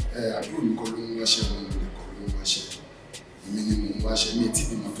àbúrò mi kọ́ ló ń wáṣẹ́ wọn ní kọ́ ló ń wáṣẹ́ èmi ni mò ń wáṣẹ́ ní etí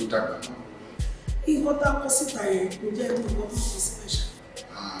ìbímọ tó dàgbà náà. nǹkan tá a kọ síta yẹn kò jẹ́ nǹkan tó kọ síta ṣá.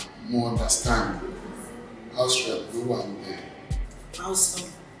 mo understand house rep ló wà ń bẹ̀. house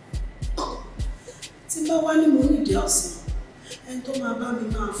rep tí bá wá ní mo nídìí ọ̀sìn ẹni tó máa bá mi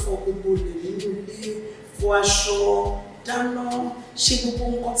máa fọ gbogbo ilẹ̀ nínú ilé fọ aṣọ dáná ṣe gbogbo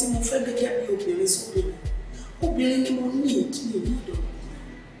nǹkan tí mo fẹ́ gẹ́gẹ́ bí obìnrin sóbìnrin obìnrin ni mo ní ìdí ìdọ̀.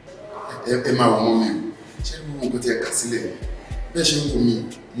 ẹ máa wọ ọmọ mi o ṣé gbogbo nǹkan tí ẹ kà sílẹ̀ bẹ́ẹ̀ ṣe ń wọ mi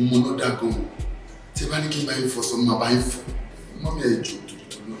mo mọ lọ́dà gan-an tí ẹ bá ní kí n bá yín fọ sọ máa bá yín fọ mọ́ mi ẹ jù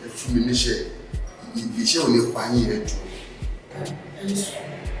tòlótòló ẹ fún mi níṣẹ́ iṣẹ́ ò ní pa yín ẹ jù.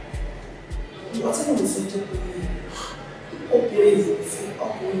 ìwọ tí mo fẹ́ jẹ́ pé obìnrin yìí fi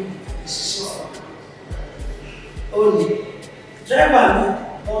ọkùnrin ṣiṣẹ́ ọ̀rọ̀ ó ní dírẹ́bà mi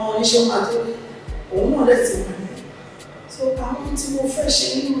ọmọ oníṣẹ́ máa tó rí òun náà lè ti wà ní so àwọn tí mo fẹ́ ṣe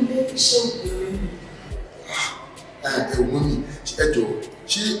nínú ilé iṣẹ́ obìnrin mi. ẹ̀wọ̀n mi ẹ jọ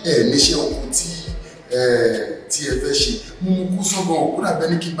ṣé ẹ níṣẹ́ ọkùn tí ẹ fẹ́ ṣe mú kú sọ́gbọ̀n òkú dàbẹ́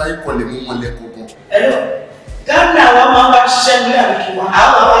ní kí n bá yí kọlẹ̀ mú wọn lẹ́kọ̀ọ́ gan. ẹ̀rọ gáàmì àwọn máa ń bá ṣiṣẹ́ nílé àbíkí wa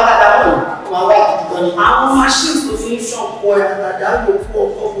àwọn máa ń bá dáadáa wọn máa wá ìdíkọ́ ni. àwọn machines tó fi ń ṣàn pọ àgbàdá yòókù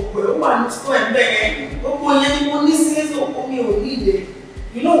ọkọ̀ gbogbo ẹ̀ wà ní tó ẹ̀ bẹ́ẹ̀ yẹn gbogbo yẹn ni mo ní sílé tó kọ́ mi ò ní ilé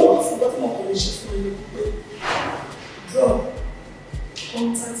you know what fún gbọ́dọ̀ mọ̀ kò lè ṣe fún mi pé draw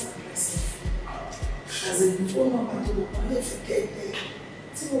contact aggressive as a phone number tó mọ̀ wọ́n lè fi kẹ́kẹ́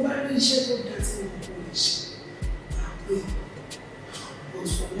tí mo bá rí iṣẹ́ tó dá tí mo kò lè ṣe àpè but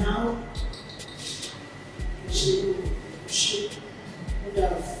for now ṣe ó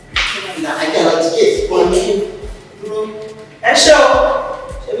dára àjẹ́ àti kéèsì kan ní dúró ẹ ṣe o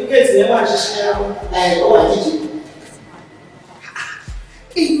ṣebí kéèsì yẹn wà ṣiṣẹ́ ó wà jíjì.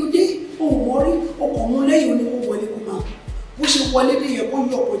 èyí dé òun mọ́rí ọkọ̀ mú lẹ́yìn oníkó wọlé kó máa bó ṣe wọlé dé yẹ kó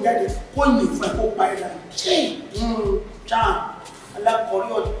yọ ọkọ̀ jáde kó yìn fún ẹ kó pa ẹ dànù jam alákọ̀ọ́rí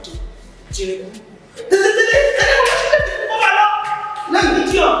ọ̀dọ̀ jìrì kó wà lọ lẹ́yìn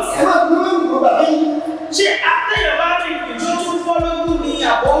idiot ẹ máa gbé wọn kó bàbá yín. ṣé àtẹ̀yọ̀ bá rí ìjọ tún fọ́ lógún ní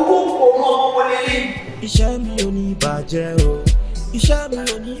àbọ̀ owó kò mọ ọmọ wọlé lẹ́yìn. iṣẹ́ mi ò ní bàjẹ́ o iṣẹ́ mi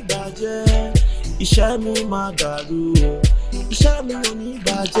ò ní bàjẹ́ iṣẹ́ mi máa dàrú o iṣẹ́ mi ò ní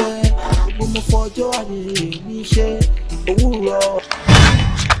bàjẹ́ gbogbo mo fọjọ́ ayé mi ṣe òwúrọ̀.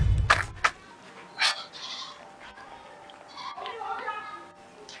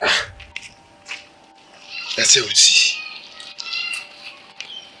 ẹsẹ̀ ò tí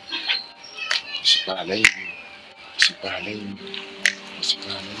ó sì para lẹ́yìn mi ó sì para lẹ́yìn mi ó sì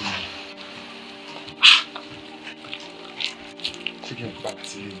para lẹ́yìn mi ṣé kí n padà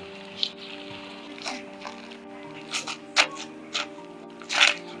sílé mi.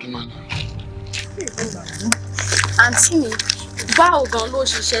 àǹtí mi báwo gan ló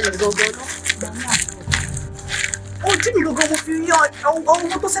ṣe ṣẹlẹ̀ gangan náà. ojú mi gangan mo fi rí owó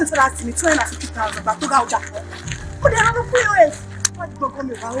tó sẹ́ni sọ́dá sí mi 250,000 gbà tó ga ọjà kan ó dẹ̀ rán fún us wọ́n ti gbọ̀ngàn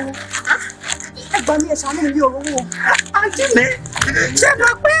mi ò bá owó ẹgbàá mi ẹ̀ṣà mi ní owó àǹtí mi ṣe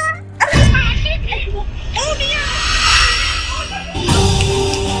mọ̀ pé ẹni máa ṣe ẹ̀kọ́ òun ni yẹn.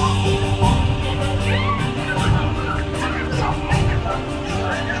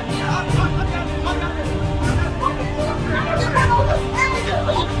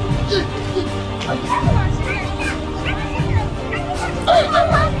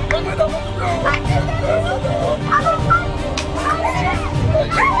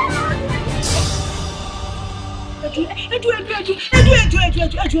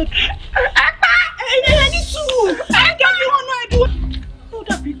 Ẹjọ́ apá ẹni sùúrù ẹjọ́ bí wọ́n náà ẹjọ́. Ó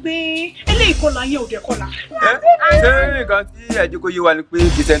dàbí pé eléyìí kọlà yẹn ò dẹ̀ kọlà. Ṣé nǹkan tí ẹ̀jẹ̀ kò yé wa ni pé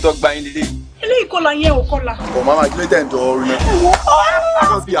kìí ṣe ń tọ́ gba yín lélẹ́yìí? eléyìí kọ́lá yẹn ò kọ́lá. Kò máa gbé tẹ̀ǹtọ̀ orí náà.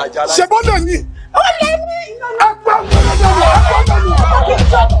 Wọ́n fi àjà láì. Ṣé bọ́lẹ̀ ni? Ó lè ní ìlànà. Ẹgbẹ́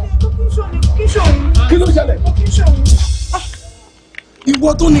kí ló ṣẹlẹ̀? Ìwọ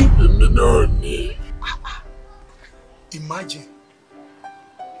tó ni. Èmi náà ni. Imagine.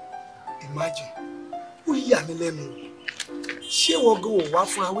 Ó yà mí lẹ́nu. Ṣé wọ́n gan ò wá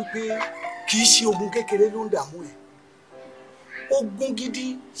fúnra wípé kì í ṣe ogun kékeré ló ń dààmú ẹ̀? Ogun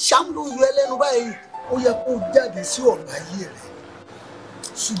gidi ṣáà ló yọ ẹ́ lẹ́nu báyìí. Ó yẹ kó jáde sí ọ̀nà ayé rẹ̀.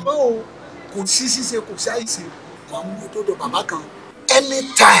 Ṣùgbọ́n o kò sí ṣíṣe kò sí àìṣe màá mú tó dọ̀ bàbá kan.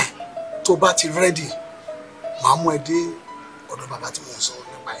 Anytime tó bá ti ready màá mú ẹ dé ọ̀dọ̀ bàbá tí mo sọ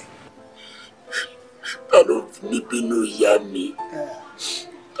nípa ẹ̀. Ta ló fi mí bínú ìyá mi?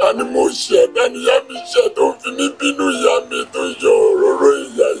 Ta ni mo ṣe? Ta ni ìyá mi ṣe tó fi mí bínú ìyá mi tó yọ òróró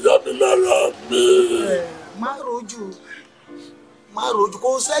ìyá mi lára mi? Má rojú kò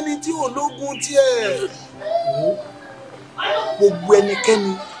sẹ́ni tí ológun tiẹ̀. Gbogbo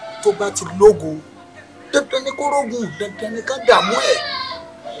ẹnikẹ́ni tó bá ti lógun dandan ni kó rógun, dandan ni ká dààmú ẹ̀.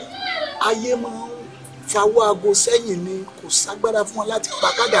 Ayé máa ń fawọ́ aago sẹ́yìn ni kò ságbára fún wọn láti pa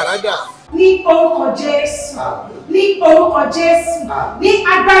kádàrádà. Ní orúkọ Jésù, ní orúkọ Jésù, ní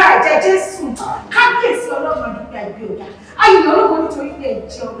agbára ẹ̀jẹ̀ Jésù, kábíyèsí ọlọ́run àdúgbò àìgbé ọ̀gá. Ayọ̀ ológun nítorí pé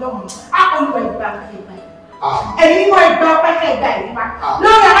ẹ̀jẹ̀ ọlọ́run á olúwa ìgbà ọ̀kẹ́ ìgbà yìí. Ẹ̀mí mímọ́ ìgbà ọ̀pẹ́kẹ́ ìgbà yìí wá.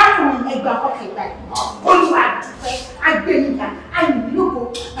 Lórí arákùnrin ìgbà ọ̀pẹ́kẹ́ ìgbà yìí. Olúwa àdúpẹ́ agbẹ̀yìnká ayìnlógo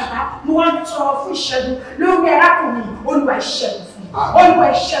bàbá mo wá ń tọrọ fún ìṣẹ́gun lórí arákùnrin olúwa ìṣẹ́gun fún olúwa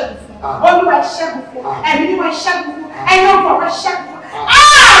ìṣẹ́gun fún olúwa ìṣẹ́gun fún ẹ̀mí mímọ́ ìṣẹ́gun fún ẹ̀yìn ọgbọ̀n ìṣẹ́gun fún.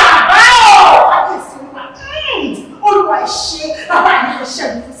 Kábíyèsí olúwa ìṣe bàbá àní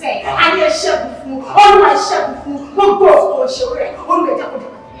ìṣẹ́gun fún sẹ́yìn àní ìṣẹ́gun fún olúwa ìṣẹ́gun fún gbogbo òṣèré rẹ̀ olúwa ìjẹ́kọ̀ọ́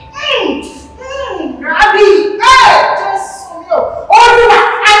Rabi, Jésù mi ò, olúwa,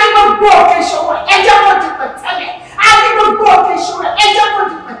 a ní gbogbo òkè ìṣòro ẹjọ́ kò di pẹ̀tẹ́lẹ̀, a ní gbogbo òkè ìṣòro ẹjọ́ kò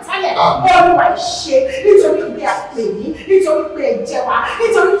di pẹ̀tẹ́lẹ̀, olúwa ìṣe, nítorí pé a pè ní, nítorí pé ẹ jẹ́ wa,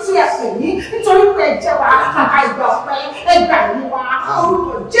 nítorí tí a pè ní, nítorí pé ẹ jẹ́ wa, bàbá ìgbà ọ̀pẹ, ẹgbà ìlú wa,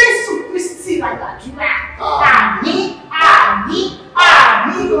 orúkọ Jésù Kristi làgbàdúrà, àmín, àmín,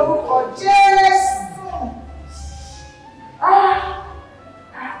 àmín orúkọ Jésù.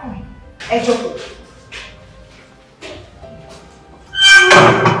 Ẹ jókòó.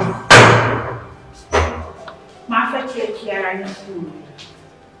 Máa fẹ́ kí ẹ kí ara yín fún mi.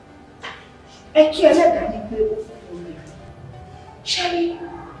 Ẹ kí ẹlẹ́dàá ní pé ó fún mi. Ṣé rí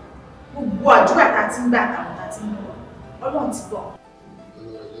gbogbo àdúrà tá a ti ń gbà àtàwọn tá a ti ń bọ̀? Ọlọ́run ti gbọ́.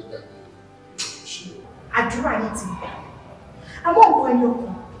 Àdúrà yín ti gbà. Àwọn nǹkan ẹyọ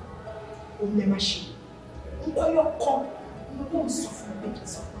kan òun lè máa ṣe. Nǹkan ẹyọ kan ló ń sọ fún mi kí n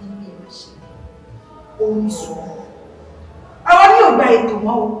sọ fún yín bí ẹ máa ṣe. Òun ní sọ̀rọ̀. Ọ̀rọ̀ ní ò gba ètò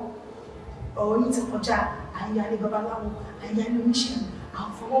mọ́ o. Ọ̀rọ̀ yìí ti kọjá àyàlé babaláwo, àyàlé oníṣègùn,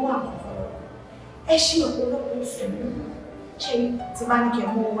 àfọwọ́wà àkọ́kọ́. Ẹ ṣe ọ̀pọ̀lọpọ̀ ìṣòro. Ṣé tí bá ní kí ẹ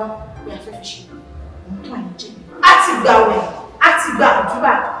mú wá bí afẹ́fẹ́ ṣe òun tó àyè jẹ́? A ti gbà wẹ̀, a ti gbà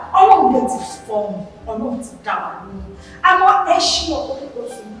àdúrà, Ọlọ́run lè ti fọhùn, Ọlọ́run ti dá wa lóhùn. Àmọ́ ẹ ṣe ọ̀pọ̀lọpọ̀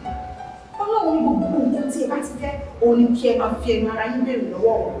ìṣòro. Ọlọ́run ní gbogbo nǹkan tí ẹ bá ti fẹ́, òun ni kí ẹ máa fi ẹnu ara yín béèrè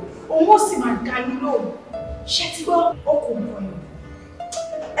lọ́wọ́ òun. Òun ó sì máa dá yín lóhùn. Ṣé ti gbọ́? Ó kò mọ̀ ẹ́.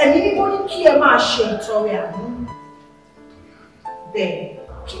 Ẹ̀mí mímọ́ ní kí ẹ máa ṣe ìtọrẹ àánú. Bẹ́ẹ̀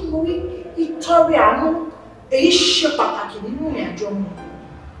kí mo rí ìtọrẹ àánú èyí ṣe pàtàkì nínú ìrìn àjò ọmọ.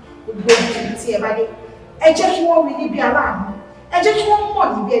 Gbogbo ìdílé tí ẹ bá dé, ẹ jẹ́ kí wọ́n rí níbi aláàánú. Ẹ jẹ́ kí wọ́n mọ̀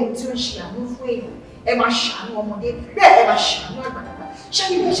níbi ẹni tí ó ń ṣe àánú fún èèyàn. Ẹ máa ṣàánú ọmọdé, bẹ́ẹ̀ ẹ máa ṣàánú àgbàlagbà. Ṣé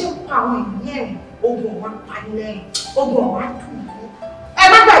ibi ṣe ń pa àwọn ènìyàn ẹ̀rìn, ogun ọ̀wá pani lẹ́rìn, ogun ọ̀wá dùn mí. Ẹ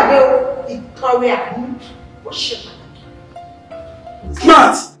má gbàgbé o, ìtọrẹ àánú ó ṣe pàtàkì.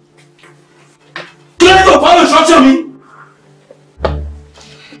 Smart! Kí ló dé tó follow instruction mi?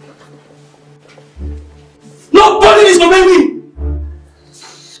 Nobody is obeying me!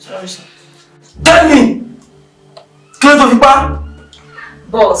 Sorry, sir. Tell me! Kí ló dé tó fi pa?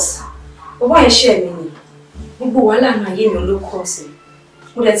 Boss, owó ẹ̀ṣẹ̀ mi ni. Gbogbo wàhálà náà ayé mi ló kọ̀ sí.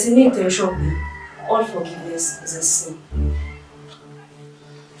 Mo dẹ̀ ti ní intention pé all forgiveness is a sin.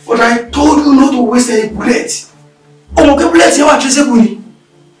 But I told you not to waste any bullet. Ọmọ kí bullet yẹn wà traceable ni.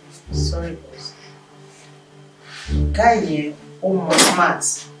 Sorry, boss. Guy here, smart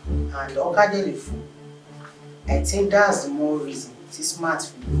and Okadele fool. I think that's the more reason he's smart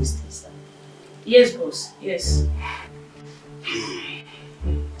for this thing. Yes, boss. Yes.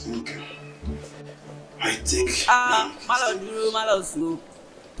 Okay. I think. Má lọ dúró, má lọ sùn.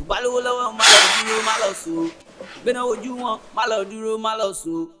 Tó bá lówó lọ́wọ́, má lọ dúró, má lọ sùn. Gbéná ojú wọn, má lọ dúró, má lọ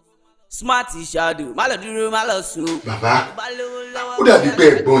sùn. smart shadow má lọ dúró má lọ sùn. bàbá ó dàbí pé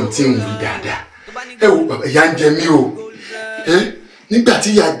ẹ̀gbọ́n tí ń wí dáadáa ẹ wo bàbá ìyà ń jẹ mí o nígbà tí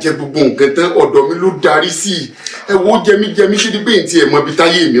ìyà jẹ gbogbo nǹkan tán ọ̀dọ̀ mi ló darí sí i ẹ wo jẹ mí ṣé ní pé ntí ẹ mọ ibi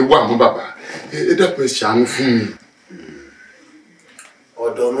táyé mi wà mọ́ bàbá ẹ dàpọ̀ ẹ ṣàánú fún mi.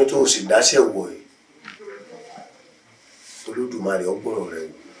 ọ̀dọ̀ mi tó sì dáṣẹ́ wọ̀ ẹ́ Olódùmarè ọgbọ́n rẹ̀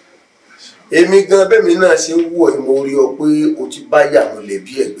wò èmi gan bẹ́mi náà ṣe ń wọ̀ ẹ́ mo rí ọ pé o ti bá yàwó lẹ̀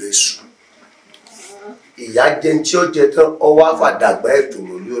bí ẹ̀gbẹ́ sùn ìyá jẹun tí ó jẹ tán ọwọ́ àfàdàgbà ètò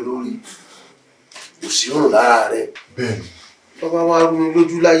lórí olórí kò sí rùn lára rẹ̀ bàbá wa rú mi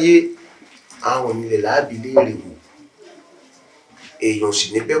lójú láyé àwọn onílẹ̀ láàbí léèrè wò èèyàn sì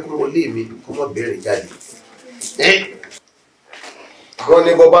ní bẹ́kún wọlé mi kó mọ̀ bẹ̀rẹ̀ jáde wọ́n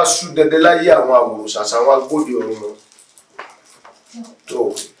ní bọ́ bá sú dẹdẹ láyé àwọn àwòrán ṣàṣà wọn agbóde ọ̀run mọ́ tó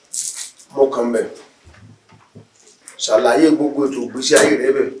mọ́ kàn bẹ̀ ṣàlàyé gbogbo ètò ìgbésí ayé rẹ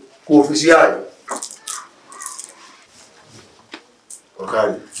bẹ̀ kó o fi sí ààyè ọ̀gá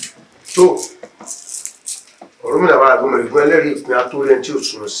rẹ̀ tó ọ̀rọ̀ mi làwọn àgbọ̀mọ̀ ìgbọ́n ẹlẹ́rìí ìpín atóríẹn tí ò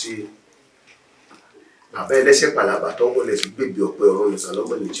súnmọ́ sí bàbá ẹlẹ́sẹ̀ pàlàbà tó wọlé sí gbèbí ọ̀pẹ ọ̀rọ̀ nìkan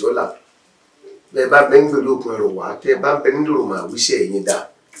lọ́mọ ní tí ó là bẹ́ẹ̀ bá bẹ́ ń gbèrú òkun ẹ̀rọ wá tẹ́ bá bẹ nílò màá wíṣẹ́ ẹ̀yìn dà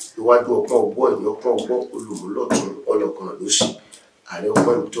iwájú ọpọ́n ọgbọ́n ẹ̀yìn ọpọ́n ọgbọ́n olùmúlọ́tún ọlọ́kan lóṣì ààrẹ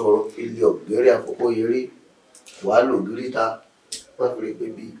ọpọ́n ìtọ́run ilé ọ̀gbẹ́rẹ́ àkọ́kọ́ eré wàá lò gíríta wọ́n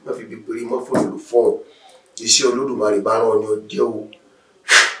fi bí péré mọ́ fún ìlú fọ́ọ̀n iṣẹ́ Olódùmarè bá rán ni ọjẹ́ o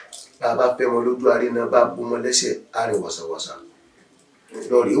bá a bá fẹ́ wọn lójú aré náà bá bó wọn lẹ́sẹ̀ àárín wàsàwàsà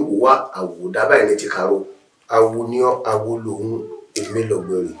lọ́ọ̀rì èwò wá àwò dábàá ẹni ti kárò àwo ní àwo lòun èmi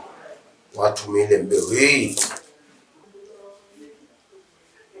lọ́gbẹ̀rẹ̀ wá tún mi lẹ̀ ń bẹ̀ wéè.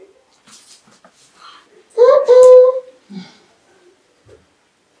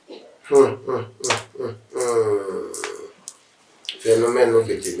 fẹnumẹnu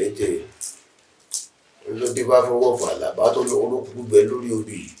méje lóde bá fọwọ́ fà làbá tó lọ olókùú gbẹ lórí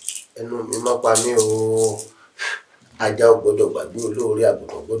obì ẹnu mi má pa mí o ajá ò gbọ́dọ̀ gbàgbé olóore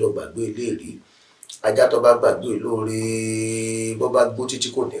àgùntàn gbọ́dọ̀ gbàgbé iléèrí ajá tó bá gbàgbé olóore bó bá gbó títí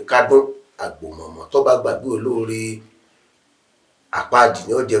kò ní kádùn àgbòmọ̀mọ̀ tó bá gbàgbé olóore àpáàdì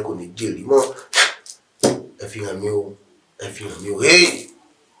ní ọ̀jẹ̀ kò ní jèrè mọ́ ẹ fi hàn mí o ẹ fi hàn mí o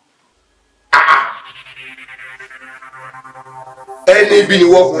ẹni ibi ni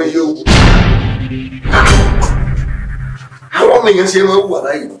wọ́n fún yóò àwọn ọmọ èèyàn ṣe máa ń wà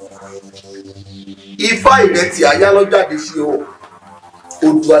láyé ifá ìrètí ayálọ́jáde sí o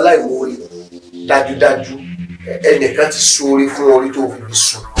odù aláìmoore dájúdájú ẹnìkan ti sóore fún orí tó fi bí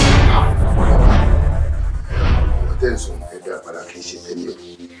sùn. tẹ̀sán ẹ̀dá padà kì í ṣe tẹ́lẹ̀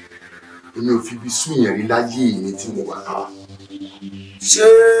èmi ò fi bí sùn yẹn rí láyé mi tí mo wà á. ṣé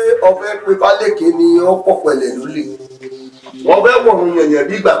ọ̀fẹ́ pé fálẹ́kẹ̀ ni ó pọ̀ pẹ̀lẹ́ ló lè wọ́n fẹ́ wọ̀ ọ̀run yẹ̀yẹ̀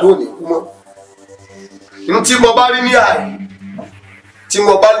bí ìgbà tó ní kú mọ́ ní tí mo bá rí ní ààyè tí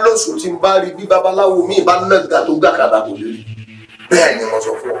mo bá lóṣù tí mo bá rí bí babaláwo mi bá nàgà tó gàkàdà kò lè rí bẹ́ẹ̀ ni mo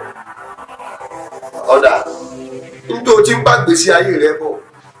sọ fún ọ ọ̀dà nítorí tí ń bá gbèsè ayé rẹ bọ̀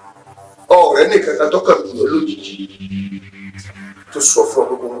ọ̀rẹ́ nìkan kan tọ́kàn lọ lójijì tó sọ fún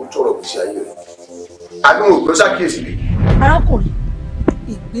ọ pé mo tọrọ gbèsè ayé rẹ àbí mo gbọ́ sákìyèsí rí. arákùnrin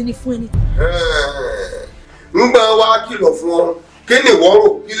ìgbéni fún ẹni. ń gbà wá kìlọ̀ fún ọ kí ni ìwọ rò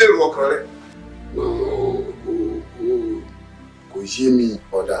kí lè rò ọkàn rẹ. kò yé mi.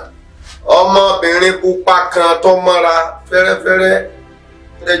 ọ̀dà ọmọbìnrin pupa kan tó mọ́ra fẹ́rẹ́fẹ́rẹ́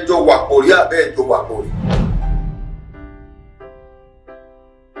ẹjọ́ wàpòrí àbẹ́ ẹjọ́ wàpòrí.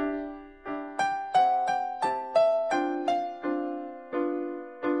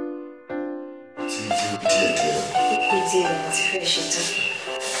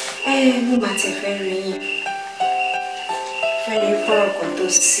 mo máa ti fẹ́ rí yín fẹ́ rí fọ́rọ̀ kan tó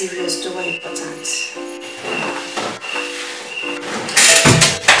serious tó wà important.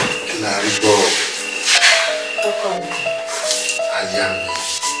 kí la rí gbọ́. ọkọ mi. aya mi.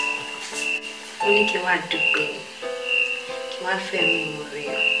 ó ní kí wàá dúpẹ́ kí wàá fẹ́ mi mọ̀ rí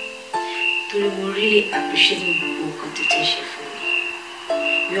ọ torí mo really appreciate gbogbo nǹkan tó ti ṣe fún mi.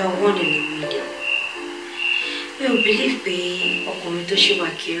 You are one in a million. Mi ò believe pé ọkùnrin tó ṣe wà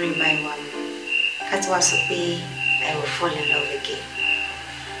kiri báyìí wà mí ká tí wàá sọ pé I will fall in love again.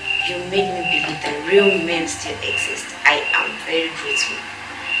 You made me believe that real men still exist. I am very grateful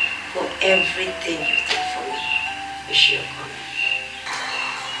for everything you've done for me. Wish you coming.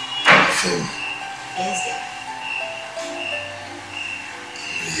 Fẹ́mi. Yes, dear.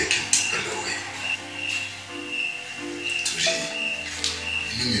 Mo yẹ kí n dúpẹ́ lọ́wọ́ ẹ̀ torí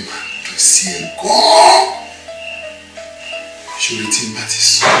inú mi máa ń dùn sí ẹ gan-an. Ṣòro tí n bá ti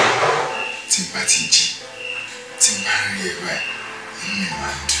sùn, tí n bá ti jí, tí n bá rí ẹ báyìí, inú mi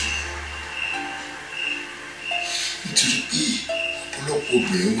máa ń dùn.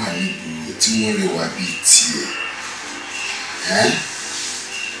 obìnrin wà nígboro tí wọ́n rẹwà bíi tiẹ̀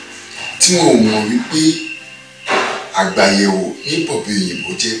tí wọn ò mọ̀ wípé àgbàyẹ̀wò ní bọ̀bí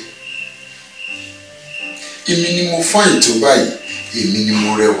òyìnbó jẹ́. Èmi ni mo fáìn tó báyìí, èmi ni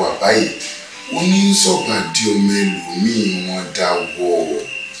mo rẹwà báyìí. Onísọ̀gbà di ọmọ ẹlòmíì wọn dá wọ̀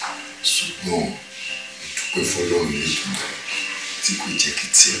ṣùgbọ́n ìdúpẹ́ fọlọ́run lẹ́dùnmọ́ tí kò jẹ́ kí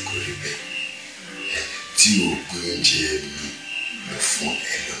tiẹ̀ kó rí bẹ́ẹ̀ tí o gbé oúnjẹ mi lọ fún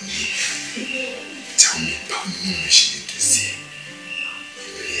ẹlòmíì tí àwọn ìbá nínú mi ṣe lè dé sí ẹ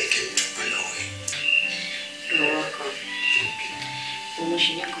ìrírí ẹ̀kẹ́ dúpẹ́ lọ́wọ́ ẹ. You're welcome. Mo ṣe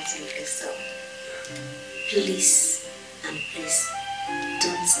ní nǹkan tí mo fẹ́ sọ. Please and please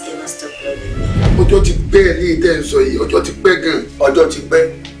don't ever stop loving me. Ọjọ́ ti pẹ́ ní ìtẹ́ ń sọ yìí, ọjọ́ ti pẹ́ gan. Ọjọ́ ti pẹ́.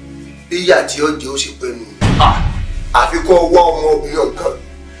 Bí ìyá tí ó jẹ́ ó ṣe pẹ́ nù. Àfi kó wá ọmọbìnrin ọ̀kan.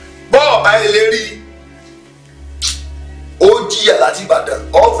 Bọ́ọ̀ bá ilé rí ó jìyà láti Ìbàdàn,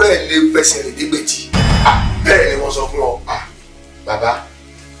 ọ̀fẹ́ lè fẹsẹ̀ rìn dégbèjì. Bẹ́ẹ̀ ni wọ́n sọ fún ọ. Bàbá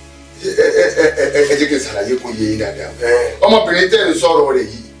ẹ jẹ́ kí n ṣàlàyé kó yé yín dáadáa. Ọmọbìnrin tẹ́ ń sọ̀rọ̀ rẹ̀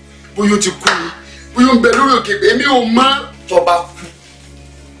yìí bóyá ó ti kú ni bóyá ó ń bẹ lórí òkè èmi ò mọ̀. Tọ́ba kú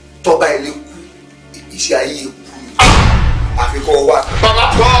tọ́ba ilé kú ìgbésí ayé kú àfikún wà kan. Bàbá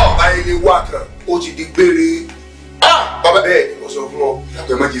tọ́ba ilé wà kan ó ti di gbére. Bàbá bẹ́ẹ̀ ni mo sọ fún ọ.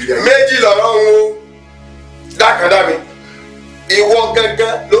 Méjì lọ́rọ̀ ń wo dákàndá mi. Ìwọ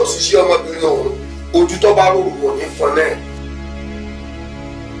gángan ló sì ṣe ọmọbìnrin ọ̀hún ojú tọ́ba rò wọ̀ ní fọn náà.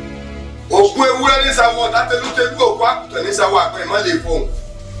 Òkú ewúrẹ́ ní sáwọ́ látẹlútẹlú òkú àkùtàn ní sáwọ́ àgbẹ̀ má lè fọhùn.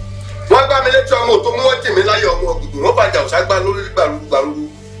 Wọ́n gbá mi létí ọmọ òtó mú wọ́n tì mí láyọ̀ ọmọ ògùdù wọ́n bàjá òṣàgbà lórí gbàrúgbàrú.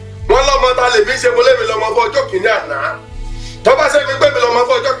 Wọ́n lọ́mọ ta lè fi ṣe mo lémi lọ́mọ fún ọjọ́ kìíní àná. Tọ́ba sẹ́mi gbé mi lọ́mọ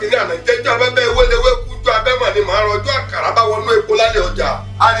fún ọjọ́ kìíní àná jẹ́jọ́ abẹ́bẹ́ ewéléwé kújú abẹ́mọ̀ ni màá rọjọ́ àkàrà bá wọnú epo lálẹ́ ọjà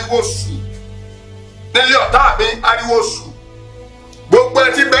ariwo sù. Nílé ọ̀tá mi ariwo sù. Gbogbo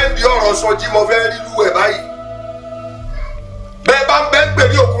ẹtí bẹ́ńdì ọ̀rọ̀ sọjí mo fẹ́ rí lú ẹ̀ báyìí. Bẹ́ẹ̀ bá ń bẹ́ ń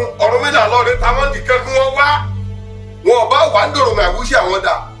pèrè òkun ọ̀run mi là lọ́ọ̀rẹ́ táwọn nìkan kí wọ́n wá. Wọn ò bá wà ń dòrò mà wúṣẹ́ àwọn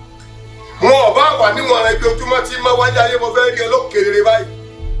dà. Wọn ò bá wà níwọ̀n rẹ̀ bí ojúmọ́ tí máa wáyé ayé mo fẹ́ rí ẹ lókèrè báyìí.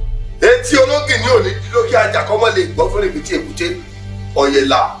 Etí ológì ní òní lókè ajá kọ́mọ́ lè gbọ́ fún ibi tí èkúté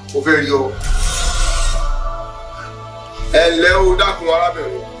ọ̀yẹ̀là mo fẹ́ rí ọ. Ẹ ǹlẹ́ o dákun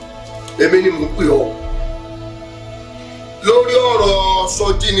arábìnrin, èmi ni mò ń pè ọ́. Lórí ọ̀rọ̀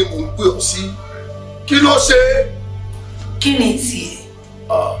sọjí ni mò ń pè ọ́ sí. Kí ló ṣe? Kí ni tiẹ̀?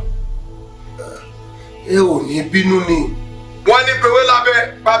 Ẹ ò ní bínú ni. Wọ́n ní pewé lábẹ́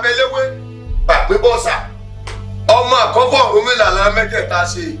babẹ́léwé pàpé bọ́sà. Ọmọ àkọ́kọ́ Ọ̀rúnmìlà la mẹ́tẹ̀ẹ̀ta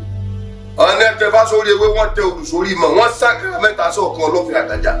ṣe. Ọ̀nà ẹ̀tẹ̀ bá sórí ewé wọ́n tẹ odù sórí mọ̀ wọ́n sákàrà mẹ́ta sọ̀kan ọlọ́fin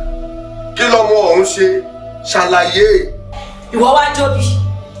àgàjà. Kí lọmọ ọ̀hún ṣe? Ṣàlàyé. Ìwọ wá jọ́bi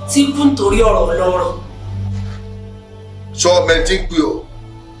tí kú nítorí ọ̀rọ̀ ọlọ́rọ̀. Sọ mẹ́tí ń pè ọ́.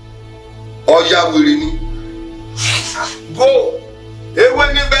 Ọya wèrè ni. Go! Ewé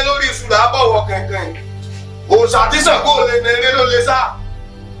níbẹ̀ lórí ìṣúra àbọ̀wọ̀ kẹ̀kẹ́. Òṣàtísàn kò lè nèrè ló lè sá.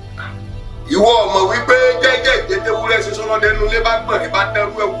 Ìwọ ọmọ wípé jẹ́jẹ́ ìgbẹ́tẹ́wúrẹ́ ṣe sọ́lọ́dẹ́nu lé bá gbọ̀n ní bá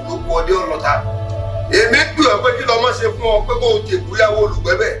dẹ́rú ẹ̀wù lóko ọdẹ ọlọ́ta. Èmi pè ọ́ pé kí lọ́mọ ṣe fún ọ pé kó o jẹ ìgbéyàwó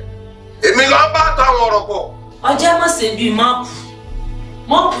olùgbẹ́bẹ̀. Èmi lọ bá táwọn ọ̀rọ̀ pọ̀. Ọjọ́ mọ̀ ṣe bíi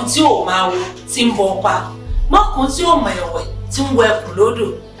mọ́ọ̀pù tí ò máa wo tí ń bọ pa mọ́ọ̀kùn tí ò mọ̀ ẹ̀wẹ̀ tí ń wọ ẹkùn lódò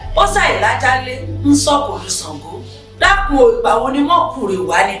ó ṣàì lájálé ń sọ̀kò lu Ṣàngó dákun ìgbà wo ni mọ́ọ̀kù rè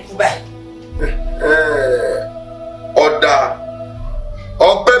wá ní ikú báyìí. Ọ̀dà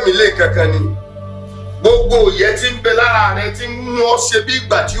ọgbẹ́ mi lè kankan ni gbogbo òye tí ń bẹ lára rẹ tí ń mú ọ ṣe bí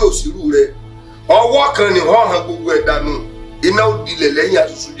ìgbà tí ò sírù rẹ ọwọ́ kan ni wọ́n hàn gbogbo ẹ̀ dànù iná ò dilẹ̀ lẹ́yìn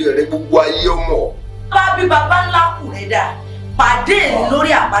àtúnṣe rẹ gbogbo ayé ọmọ. Bá bí baba ńlá kù rẹ̀ dà pàdé mi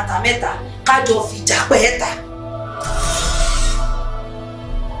lórí àpáta mẹ́ta kájọ fìjà pẹ́ ta.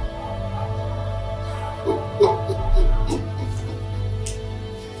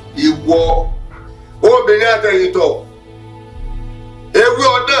 Ìwọ obìnrin àtẹ̀yìntọ̀ ewé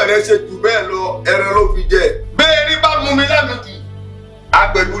ọdún rẹ ṣe jù bẹ́ẹ̀ lọ ẹran ló fi jẹ bẹ́ẹ̀ rí bá mú mi lẹ́nu jù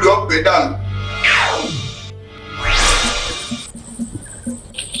agbẹ̀dúró ọ̀gbẹ́ dànù.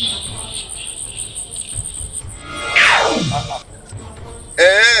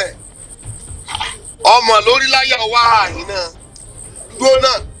 Ọmọ lórí láyà wá àyín náà dúró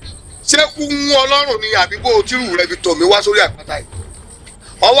náà ṣé kú ń mú Ọlọ́run ní àbíbó tírù rẹ fi tọ̀ mí wá sórí àpáta yìí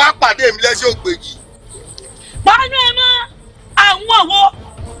ọwọ́ àpàdé mi lẹ́sẹ̀ ògbèjì. Pánú ẹ mọ́ àwọn ọ̀wọ́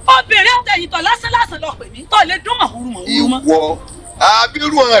obìnrin àtẹ̀yìntọ̀ lásán lọ pè mí tó lè dún màhúrú mọ́. Ìwọ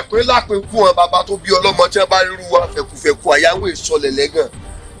àbírú ẹ̀pẹ́ lápẹ́ fún ọ bàbá tó bí ọlọ́mọ tí wọ́n bá rírú wa fẹ̀kùfẹ̀kù àyáwó ìsọlẹ̀ lẹ́gàn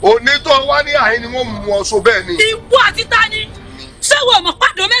onítọ̀ wá ní àyín ni wọ́n mú ọ so bẹ́ẹ̀ ni. Ikú àti tani ṣé wo ọmọ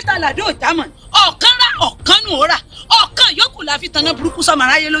pàdó mẹ́ta làdó ìdámọ̀ ọ̀kan rà ọ̀kan nù ó rà ọ̀kan yòókù la fi tanná burúkú sọmọ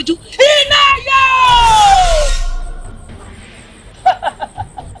aráyé lójú. Iná yó!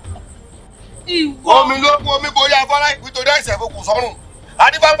 Omi ló kún omi borí afárá nítorí àìsàn ìfokùn sọ́rùn.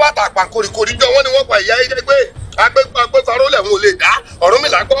 Adífáfá àtàpà kòrìkòrì jọ wọ́n ni wọ́n pa ìyá ẹ̀jẹ̀ pé agbẹ́faró lẹ̀hún ò lè dá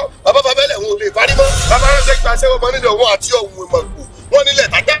Ọ̀rúnmìlà gbọ́ bàbá bàbá lẹ̀hún ò lè fárí mọ́ bàbá ránṣẹ́ gbaṣẹ́ ọmọ nílẹ̀ òun àti ọ̀hún ìmọ̀kù wọ́n nílẹ̀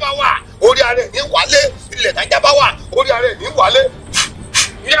tájá bá wà orí ara ẹ̀ ní wálé ilẹ̀ tájá bá wà orí ara ẹ̀ ní wálé.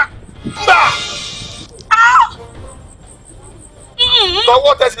 Yá gbà.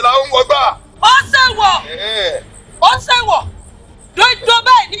 Tọwọ́ tẹ̀sí la ń wọ gbà. Ó ṣèwọ̀ dodo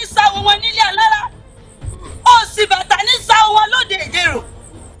báyìí ní sáwọ́ wọn nílé alára ó sì bàtà ní sáwọ́ wọn lóde ìdèrò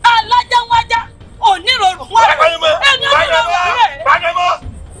alájáwájá oníròrò wọn ẹni oníròrò rẹ.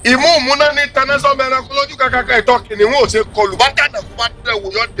 Ìmú ìmúná ní tanásọ́mọ ẹranko lójú kàkàkà ìtọ́ kìnìún ò ṣe kọlù bá dànù kó bá dẹ̀wò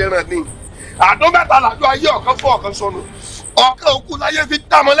yọ dẹ̀ràn ni. Àdó mẹ́ta làjọ ayé ọ̀kan fún ọ̀kan sọnù. Ọ̀kan òkú láyé fi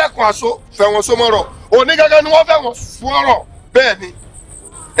dámọ́ lẹ́kùn àṣọ fẹ̀wọ̀n sọmọ́rọ̀. Òní gẹ́gẹ́ ni wọ́n fẹ̀wọ̀n fún ọ̀rọ̀ bẹ́ẹ̀ ni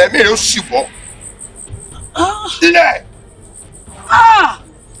ẹ̀mí rẹ̀ ó sì bọ́. Ilẹ̀.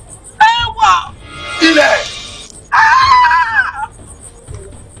 Ẹ̀wọ̀. Ilẹ̀.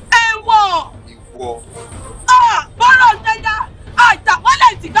 Ẹ̀wọ̀. Ìwọ. Bọ́rọ̀ ṣẹja àjàwálẹ̀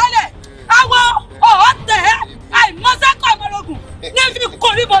ìtìgbálẹ̀ àwọn ọ̀ọ́tẹ̀ àìmọ́sẹ́kọ̀ ọmọlógún ní fi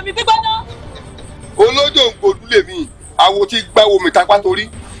kórìbọ̀ mi gbígbóná. Olójó ń gbòdú lèmi àwo tí gbá omi tapá torí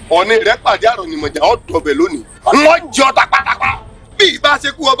ọ̀ní rẹ̀ pàdé àrọ̀nìmọ̀jà ọ̀dọ̀bẹ̀ lónìí. Wọ́n jọ tapátapá bí ìbá ṣe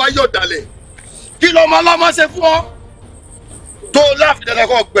kú ọba yọ̀ dalẹ̀ kí lọ́mọ ọlọ́mọ ṣe fún ọ tó láàfin dandan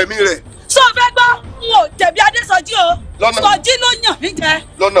kọ́ gbẹ̀mí rẹ̀. Sọ fẹ́ gbọ́ n ò jẹ̀bi Adésọjí o Sọjí ló yàn mí jẹ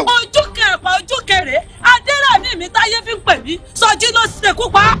ojú kẹrẹ̀pà ojú kẹrẹ̀ Adérẹ̀mí mi táyé fi ń pè mí Sọjí ló ṣekú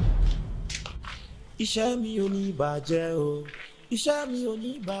pa. Iṣẹ́ mi ò ní bàjẹ́ o iṣẹ́ mi ò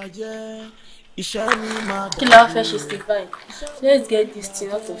ní bàjẹ́ iṣẹ́ mi máa dà. Kí la fẹ́ ṣe sí báyìí? Let's get this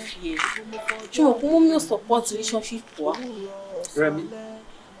thing out of here. Ṣùgbọ́n kí mọ́mí ò support relationship wa. Rẹ̀mí,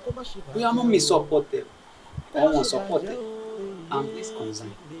 bóyá mọ́mí support ẹ̀ or wọ́n support ẹ̀, I'm this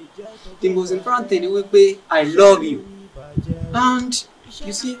concerned. The most important thing is wípé I love you. And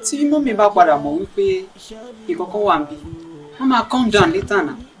you see, tí mọ́mí bá padà mọ̀ wípé ìkọ̀kọ̀ wà ń bí, wọ́n máa calm down later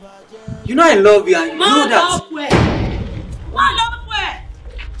now. You know I love you and you know that. Wọ́n lọ fún ẹ̀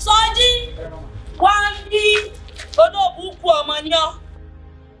Sọjí wọ́n bí olóògùn kú ọmọ ní ọ́.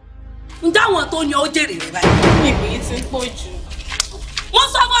 Ǹjẹ́ àwọn tó ní ọ jèrè rẹ̀ báyìí? Ìbí yìí ti ń pọ̀ jù. Wọ́n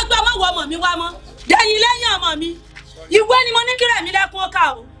sọ fún ọgbẹ́ ọmọ wọ ọmọ mi wá mọ́. Dẹ̀yìn lẹ́yìn ọmọ mi. Ìwé ni mo ní kí Rẹ̀mí lẹ́kún ọkà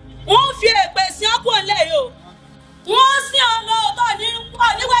o. Wọ́n fi èpè sí ọkùnrin ńlẹ̀ yìí o. Wọ́n sí ọlọ́ọ̀tọ̀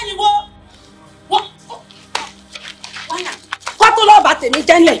níwẹ̀yìn wo. Kọ́ tó lọ́ọ́ bá tèmi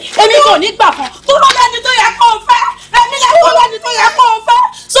jẹ́ nílẹ̀. Èmi kò ní gbà kan. Tó lọ́ lẹ́ni tó yẹ kó o fẹ́. Rẹ̀mí lẹ́kún lẹ́ni tó yẹ kó o fẹ́.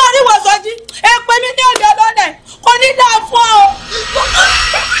 Sórí wọ̀ Sọjí. Èpè mi ní òde ọlọ́dẹ. Kò ní dáa fún ọ.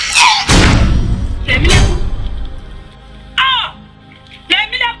 Rẹ̀mí lẹ́kún.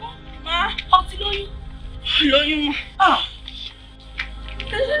 Rẹ̀mí lẹ́kún. Màá ọtí lóyún. Lóyún.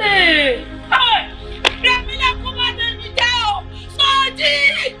 Rẹ̀mí lẹ́kún má tẹ̀mí jẹ́ o. Sọjí.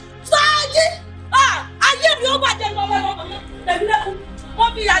 Sọjí. Ayé mi ó bàjẹ́ lọ́wọ́lọ́wọ́. Rẹ̀mí lẹ́kún. Wọ́n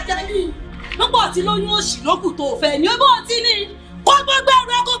fi àjẹ́ yìí. Nígbà tí lóyún òṣì lókù tó fẹ́ ni ó bọ̀ tí ní. Kó gbogbo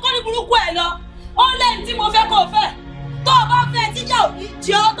ẹrù ẹ̀kọ́ kọ́ ní burúkú ẹ̀ lọ. Ó lẹ́yìn tí mo fẹ́ kó fẹ́. Tó o bá fẹ́ tíjà òní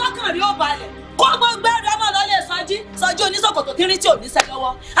jẹ́ ọ́ tọkàn rí ó balẹ̀. Kó gbogbo ẹrù ọmọ lọ lè Sọjí oníṣòkòtò kiri tí ò ní sẹ́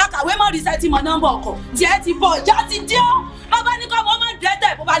lọ́wọ́. Akàwé mọ̀ ríṣẹ́ tí mo nọ́mbà ọkọ̀. Tiẹ̀ ti bọ̀ ìjà ti dí ọ́. Bàbá ní kọ́ ọmọ máa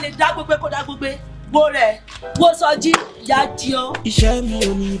dẹ́tẹ̀ bó bá lè dá gbogbo kó dá gbogbo. Wo rẹ̀ wo Sọjí ìyá jí ọ́. Iṣẹ́ mi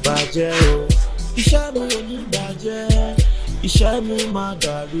ò ní bàjẹ́ o iṣẹ́ mi ò ní bàjẹ́ iṣẹ́ mi máa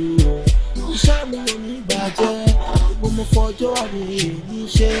dàrú o iṣẹ́ mi ò ní bàjẹ́ mo fọjọ́ àmì èyí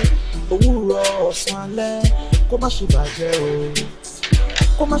ṣe òwúrọ̀ ọ̀sán alẹ́ kó má ṣe bàjẹ́ o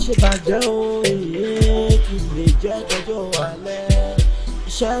kó má ṣe bàjẹ́ o èyí kì í lè jẹ́ tọjọ́ alẹ́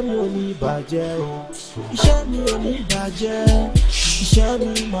iṣẹ́ mi ò ní bàjẹ́ o iṣẹ́ mi ò ní bàjẹ́ iṣẹ́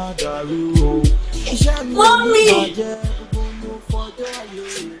mi máa dàrú o iṣẹ́ mi ò ní bàjẹ́ mo fọjọ́ àmì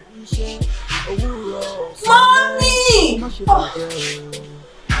èyí ṣe òwúrọ̀ ọ̀sán alẹ́ kó má ṣe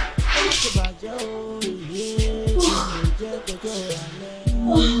bàjẹ́ o.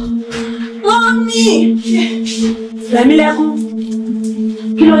 Mọ́mí! Rẹ̀mí lẹ́kún.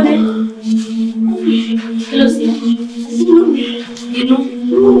 Kí ló dé? Kí ló ṣe? Inú.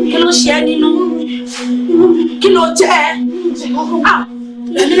 Kí ló ṣe nínú? Kí ló jẹ́?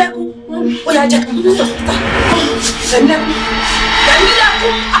 Rẹ̀mí lẹ́kún. Ó yá jẹ́ ká lọ sọ́kítà. Rẹ̀mí lẹ́kún. Rẹ̀mí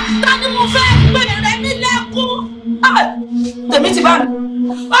lẹ́kún. Ta ni mo fẹ́ pè Rẹ̀mí lẹ́kún? Tèmi ti bá mi.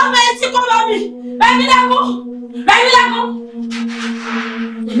 Ọmọ ẹ ti kọ́ bá mi. Rẹ̀mí lẹ́kún. Rẹ̀mí lẹ́kún.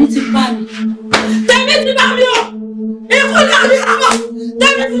 tèmi ti bá mi. Tèmi ti bá mi o. Ikú ni àmì àmọ́.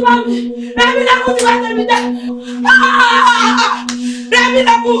 Tèmi ti bá mi. Rẹ̀mí lẹ́kùn ti bá tèmi jẹ́. Rẹ̀mí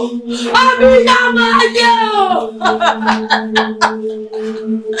lẹ́kùn. Àbí ìyá máa yẹ o.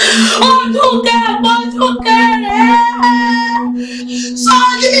 Ojúkẹ́ rẹ̀.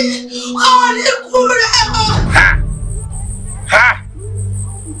 Sọ́ọ́lì ọ̀rẹ́kù rẹ̀ o.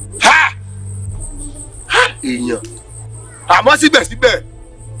 Èèyàn àmọ́ síbẹ̀síbẹ̀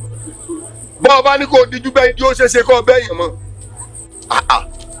bọ́ ọba ní kò díjú bẹ́ẹ̀ ni ó ṣe ṣe kọ́ bẹ́yìn mọ́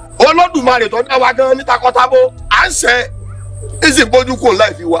Olódùmarè tó dá wa gan ní takọtabo à ń ṣe ìsìn bójú kò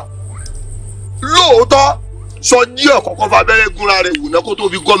láì fi wa lóòótọ́ sọ jí ọ̀kọ̀ọ̀kan fa abẹ́rẹ́ gúnra rẹ̀ wù náà kó tó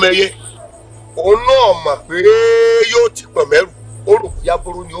fi gọ́mọ ẹyẹ òun náà mọ̀ pé yóò ti pọ̀ mẹ́rù ó rò bóyá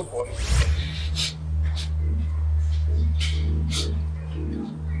bóró ni ó bọ̀ ni.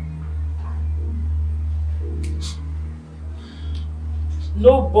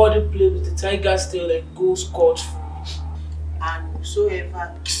 Nobody plays with the tiger's tail and goes scot-free. And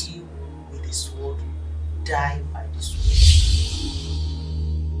whosoever kill with the sword, die by the sword.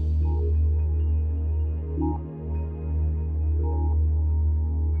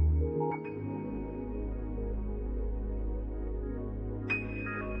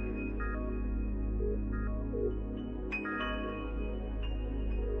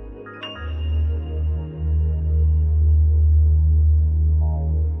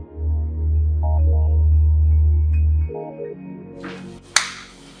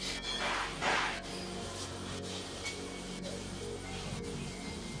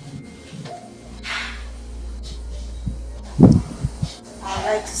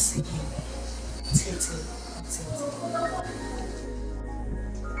 I like to sing Tete.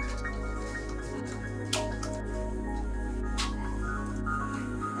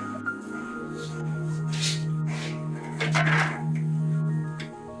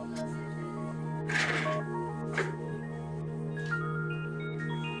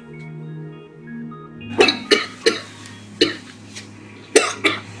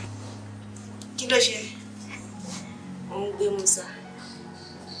 Kí ló ṣe? Ó ń gbé Musa.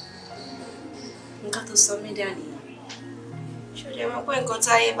 Nǹkan tó sọ mí dà nìyẹn. Ṣòdè mọ̀ pé nǹkan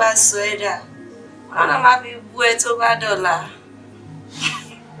táyé bá sọ ẹ́ dà, wọn náà máa fi bú ẹ tó bá dọ̀la.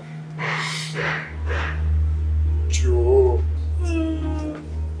 Jọ̀ọ́.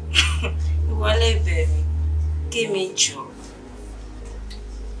 Ìwọ lè bẹ̀ mí, kí mi jọ̀ọ́.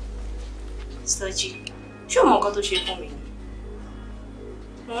 Sọjí, ṣé o mọ nǹkan tó ṣe fún mi?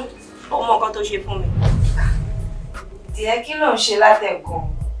 O mọ nǹkan tó ṣe fún mi? Díẹ̀ kí ló ń ṣe látẹ̀kàn?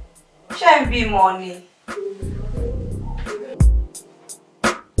 Ṣé ń bímọ ni?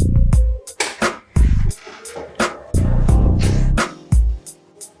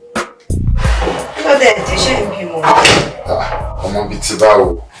 Ló dẹ̀ jẹ́ ṣé ń bímọ. Ọmọ bíi ti báwo?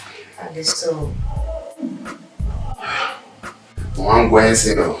 Àdìsọ. Mo máa ń gbọ́ ẹ́ sí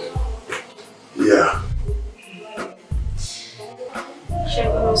ọ. Ṣé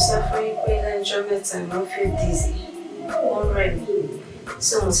kí mo sọ fún yín pé lẹ́jọ́ mẹ́ta ló ń feel dizzy? Wọ́n rẹ̀ mí.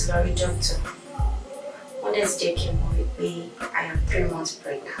 So mo ti lọ rí doctor. Wọ́n dẹ̀ ti jẹ́ kí n mọ̀ wípé I am 3 months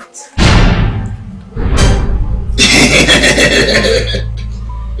pregnant.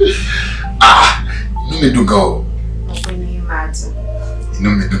 Inú mi dùn gan o. Ọ̀pọ̀ ni yín máa dùn. Inú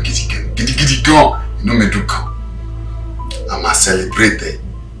mi dùn gidigidi gan. Inú mi dùn gan. I must celebrate it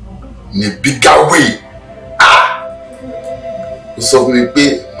in a bigger way. Ó sọ fún mi pé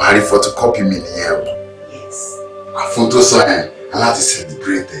màá rí photocopy mi nìyẹn o. Yes. Àfún tó sọ yẹn, I like to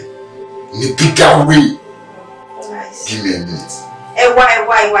celebrate it in a bigger way. Nice. Give me a minute. Ẹwà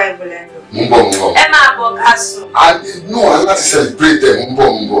ìbùlẹ̀ lọ. Mo ń bọ̀. Ẹ máa bọ̀ ká sùn. No, I like to celebrate it. Mo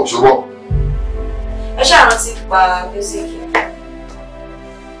ń bọ̀. Ṣùgbọ́n. Ẹ ṣàrántí pa music yẹn.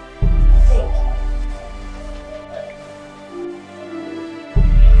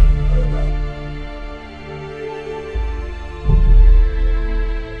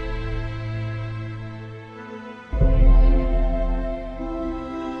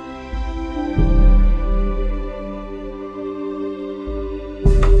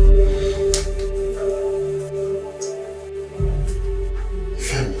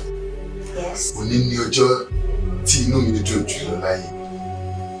 Òní ni ọjọ́ tí inú mi dùn jùlọ láyé.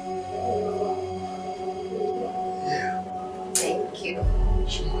 Thank you.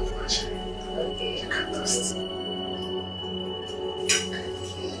 Ṣé mo fẹ́ ṣe? Okay. You can toast.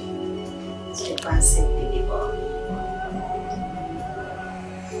 Step and sing, baby boy.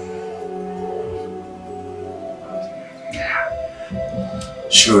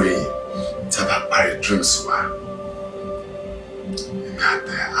 Ṣórí, tí a bá parí drinks wa, èmi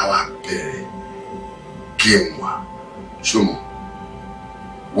àtẹ àwa bẹ̀rẹ̀ game wa, ṣùgbọ́n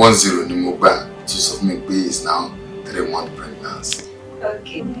 10 ni mo gbà tí sọ fún mi pé is now 3 months pregnancy.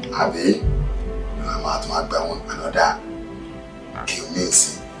 Okay. Àbí màá tún máa gba another kill me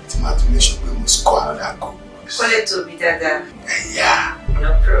sí tí màá tún lè ṣe pé mo score another goal. Kó lè tóbi dáadáa. Yeah. No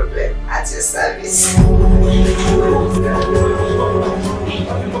problem. At your service.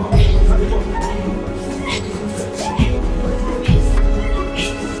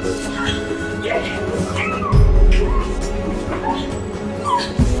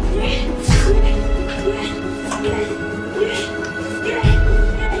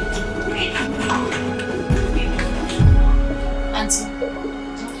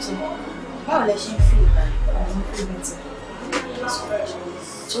 Báwo lẹ ṣe ń fi ìgbà àwọn improvement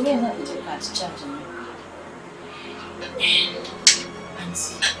torí ẹ̀ náà lè jẹ́ ká ti charge mi.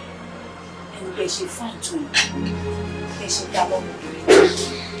 Àǹtí ẹni bẹ́ẹ̀ ṣe fáìn tó yìí bẹ́ẹ̀ ṣe dá lọ́mọbìnrin.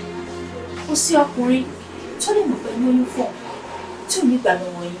 Ó sí ọkùnrin tó lè mọ̀ pé lóyún fún ọ tí ò ní gbà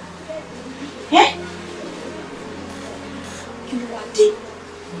lọ́wọ́ yín. Kí ló wá dé?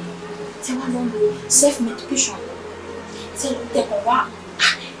 Tí wọ́n lọ lo self-medication tí ẹ lọ tẹ̀kọ̀ wá.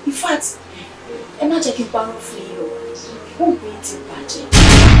 In fact, ẹ má jẹ́ kí n parọ́ fún yín o. Oògùn yìí ti bàjẹ́.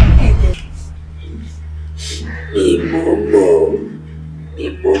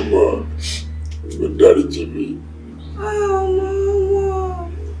 Ìmọ̀ọ́mọ̀ ló dáríjì mí. Ọmọ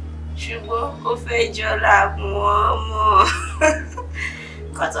ṣùgbọ́n ó fẹ́ jọra gun ọmọ.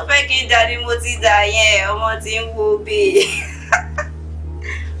 Kò tó fẹ́ kí n dà ní mo ti dà yẹn, ọmọ ti ń wo bẹ́ẹ̀.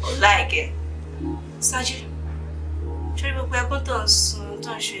 Ó láìkẹ́. Sájú, torí gbogbo ẹkún tó ń sun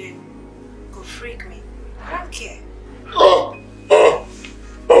tó ń ṣe kò freak me. I don't care.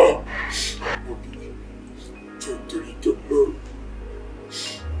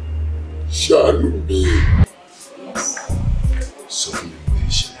 Ṣàánú mi. Sọ fún mi pé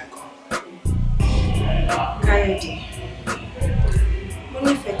ìṣẹ̀lẹ̀ kan. Káyọ̀dé, mo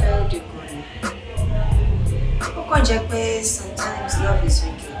nífẹ̀ẹ́ Káyọ̀dé gan ni. Ó kàn jẹ́ pé sometimes love is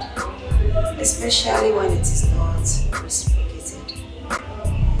wicked, especially when it is not reciprocated.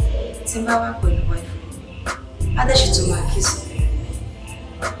 Tí n bá wà pẹ̀lú boyfriend, Adéṣe tó máa kiss me.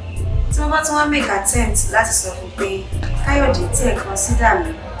 Tí wọ́n bá tún wá make attempt láti sọ fún pé Káyọ̀dé tí ẹ̀ consider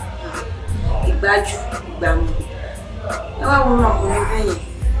mi, ìgbájú ìgbàmù. Ẹ wá wo ọkùnrin bẹ́yẹn.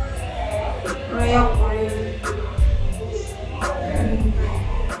 Ọ̀rẹ́ ọkùnrin.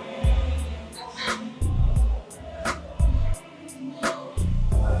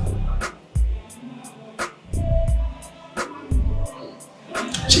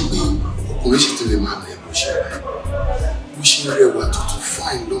 Ṣé pé ọkùnrin ṣe tó lè máa rẹ̀ bó ṣe rẹ̀? Bó ṣe rẹwà tó tún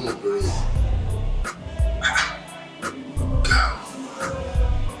fáìn lọ́mọbìnrin yìí.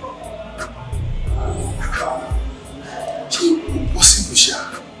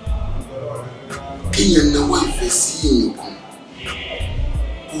 Kéèyàn náwó ìfẹ́ sí èèyàn kan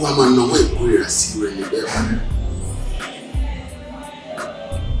kó wá máa náwó ìkórìíra sí rẹ̀ níbẹ̀ wá.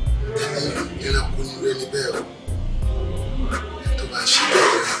 Ẹranko ní rẹ̀ níbẹ̀ o. Tó bá ṣe bẹ́ẹ̀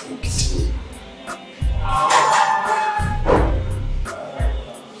ẹranko gidi ni.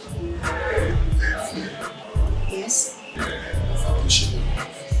 Yes. Ṣé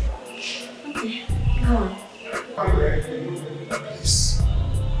Okay, go on. Please,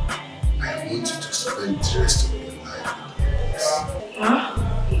 I want you to spend the rest of your life with us.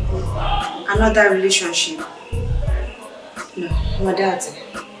 Huh? Another relationship? No, my dad.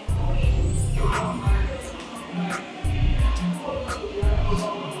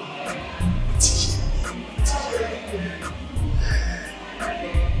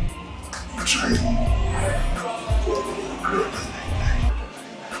 Try it.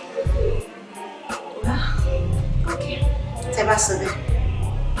 Okay. Tẹ́ bá sọ bẹ́ẹ̀.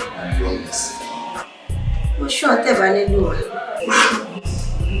 I promise. Mo sure tẹ́ bá nílò wa.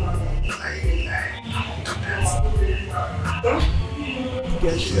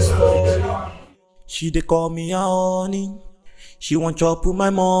 She dey call me honey. She want chop my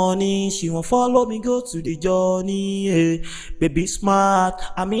money. She want follow me go to the journey. Hey, baby smart,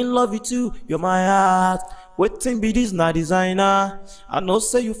 I'm in love with you. You're my heart. Waiting be this na designer. I know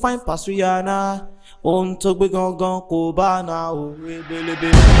say you find pass Rihanna. Ohun tó gbé gangan kò bá na òwe belebe.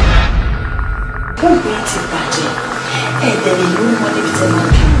 Oògùn yìí ti bàjẹ́. Ẹ̀ẹ́dẹ̀ lè lórí wọn níbi tẹ́ máa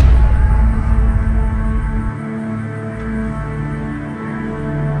bí.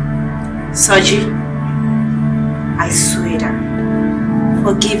 Soji, I swear that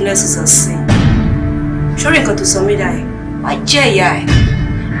forgiveness is a sin. Ṣorí nǹkan tó sọ mí dà ẹ́, wá jẹ́ ìyá ẹ̀.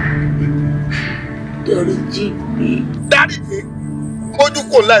 Dáríjì mi. Dáríjì? Mójú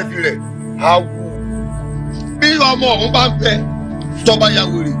kò láìfi rẹ̀, àwọ̀. Bí ọmọ ọ̀hún bá ń fẹ́, tọ́ba ya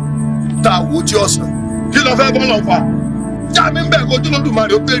wèrè, tá a wò ó tí ọ̀sán. Kí ló fẹ́ bọ́ lọ fà? já mi ń bẹ̀ kojú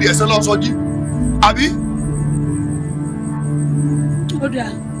lódùmarè ó béèrè ẹ̀sẹ̀ lọ́sọjí àbí. ó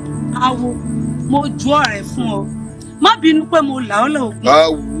dáa awo mo ju ọ̀rẹ́ fún ọ má bínú pé mo là ọ́ lóògùn.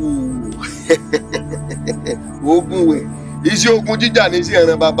 awo ogun wẹ̀ iṣẹ́ ogun jíjà ní sí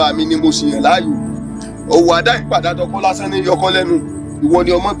ẹran bàbá mi ni mo sì yàn láàyò òwò àdá ìpàdé àtọkọ lásán ní yọkọ lẹ́nu ìwọ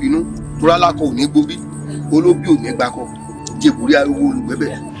ni ọmọ bínú tóra lákọ ò ní gborí olóbì ò ní gbàkọ jẹbùrí ariwo olùgbẹbẹ.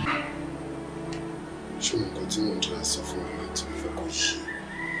 ṣé nǹkan tí mo ń tọ́ sọ fún mi tí mo fẹ́ kọ́ yé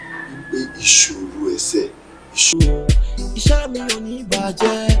pé ìṣòro ẹsẹ̀ ìṣòro. iṣẹ́ mi ò ní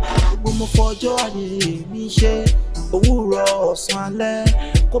bàjẹ́ gbogbo mo fọjọ́ ayé mi ṣe òwúrọ̀ ọ̀sán alẹ́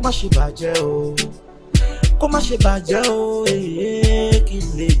kó má ṣe bàjẹ́ o kó má ṣe bàjẹ́ o kí n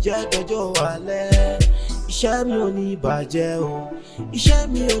lè jẹ́ dọjọ́ alẹ́ iṣẹ́ mi ò ní bàjẹ́ o iṣẹ́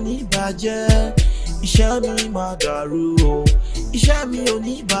mi ò ní bàjẹ́ iṣẹ́ mi máa dàrú o iṣẹ́ mi ò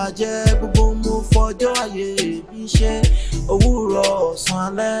ní bàjẹ́ gbogbo mo fọjọ́ ayé mi ṣe òwúrọ̀ ọ̀sán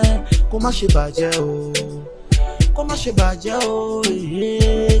alẹ́ kó má ṣe bàjẹ́ o kó má ṣe bàjẹ́ o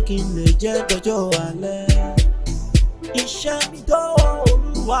kí n lè jẹ́ dọjọ́ alẹ́ iṣẹ́ mi dọ́wọ́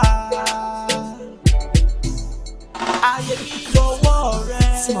Olúwa ayé mi dọ́wọ́ rẹ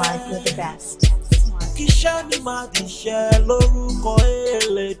Smart with the best. kí iṣẹ́ mi máa dìṣẹ́ lórúkọ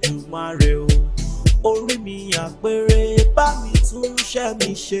Elédùmarè o orí mi àpèrè bá mi tún iṣẹ́ mi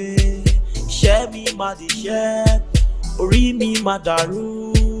ṣe iṣẹ́ mi máa dìṣẹ́ orí mi máa dàrú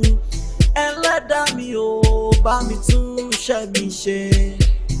ẹlẹ́dàá mi ò bá mi tún iṣẹ́ mi ṣe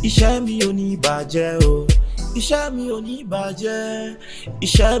iṣẹ́ mi ò ní bàjẹ́ o iṣẹ́ mi ò ní bàjẹ́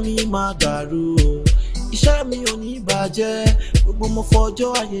iṣẹ́ mi máa dàrú o iṣẹ́ mi ò ní bàjẹ́ gbogbo mo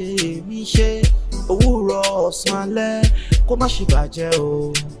fọjọ́ ayé mi ṣe òwúrọ̀ ọ̀sán alẹ́ kó má ṣe bàjẹ́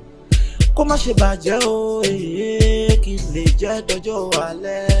o kó má ṣe bàjẹ́ o kí n lè jẹ́ dọjọ́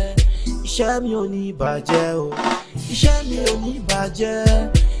alẹ́ iṣẹ́ mi ò ní bàjẹ́ o iṣẹ́ mi ò ní bàjẹ́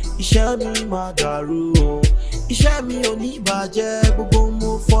iṣẹ́ mi máa dàrú o iṣẹ́ mi ò ní bàjẹ́ gbogbo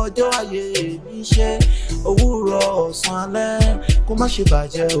mo fọjọ́ ayé mi ṣe òwúrọ̀ ọ̀sán alẹ́ kó má ṣe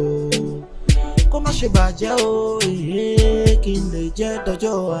bàjẹ́ o kó má ṣe bàjẹ́ o kí n lè jẹ́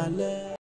dọjọ́ alẹ́.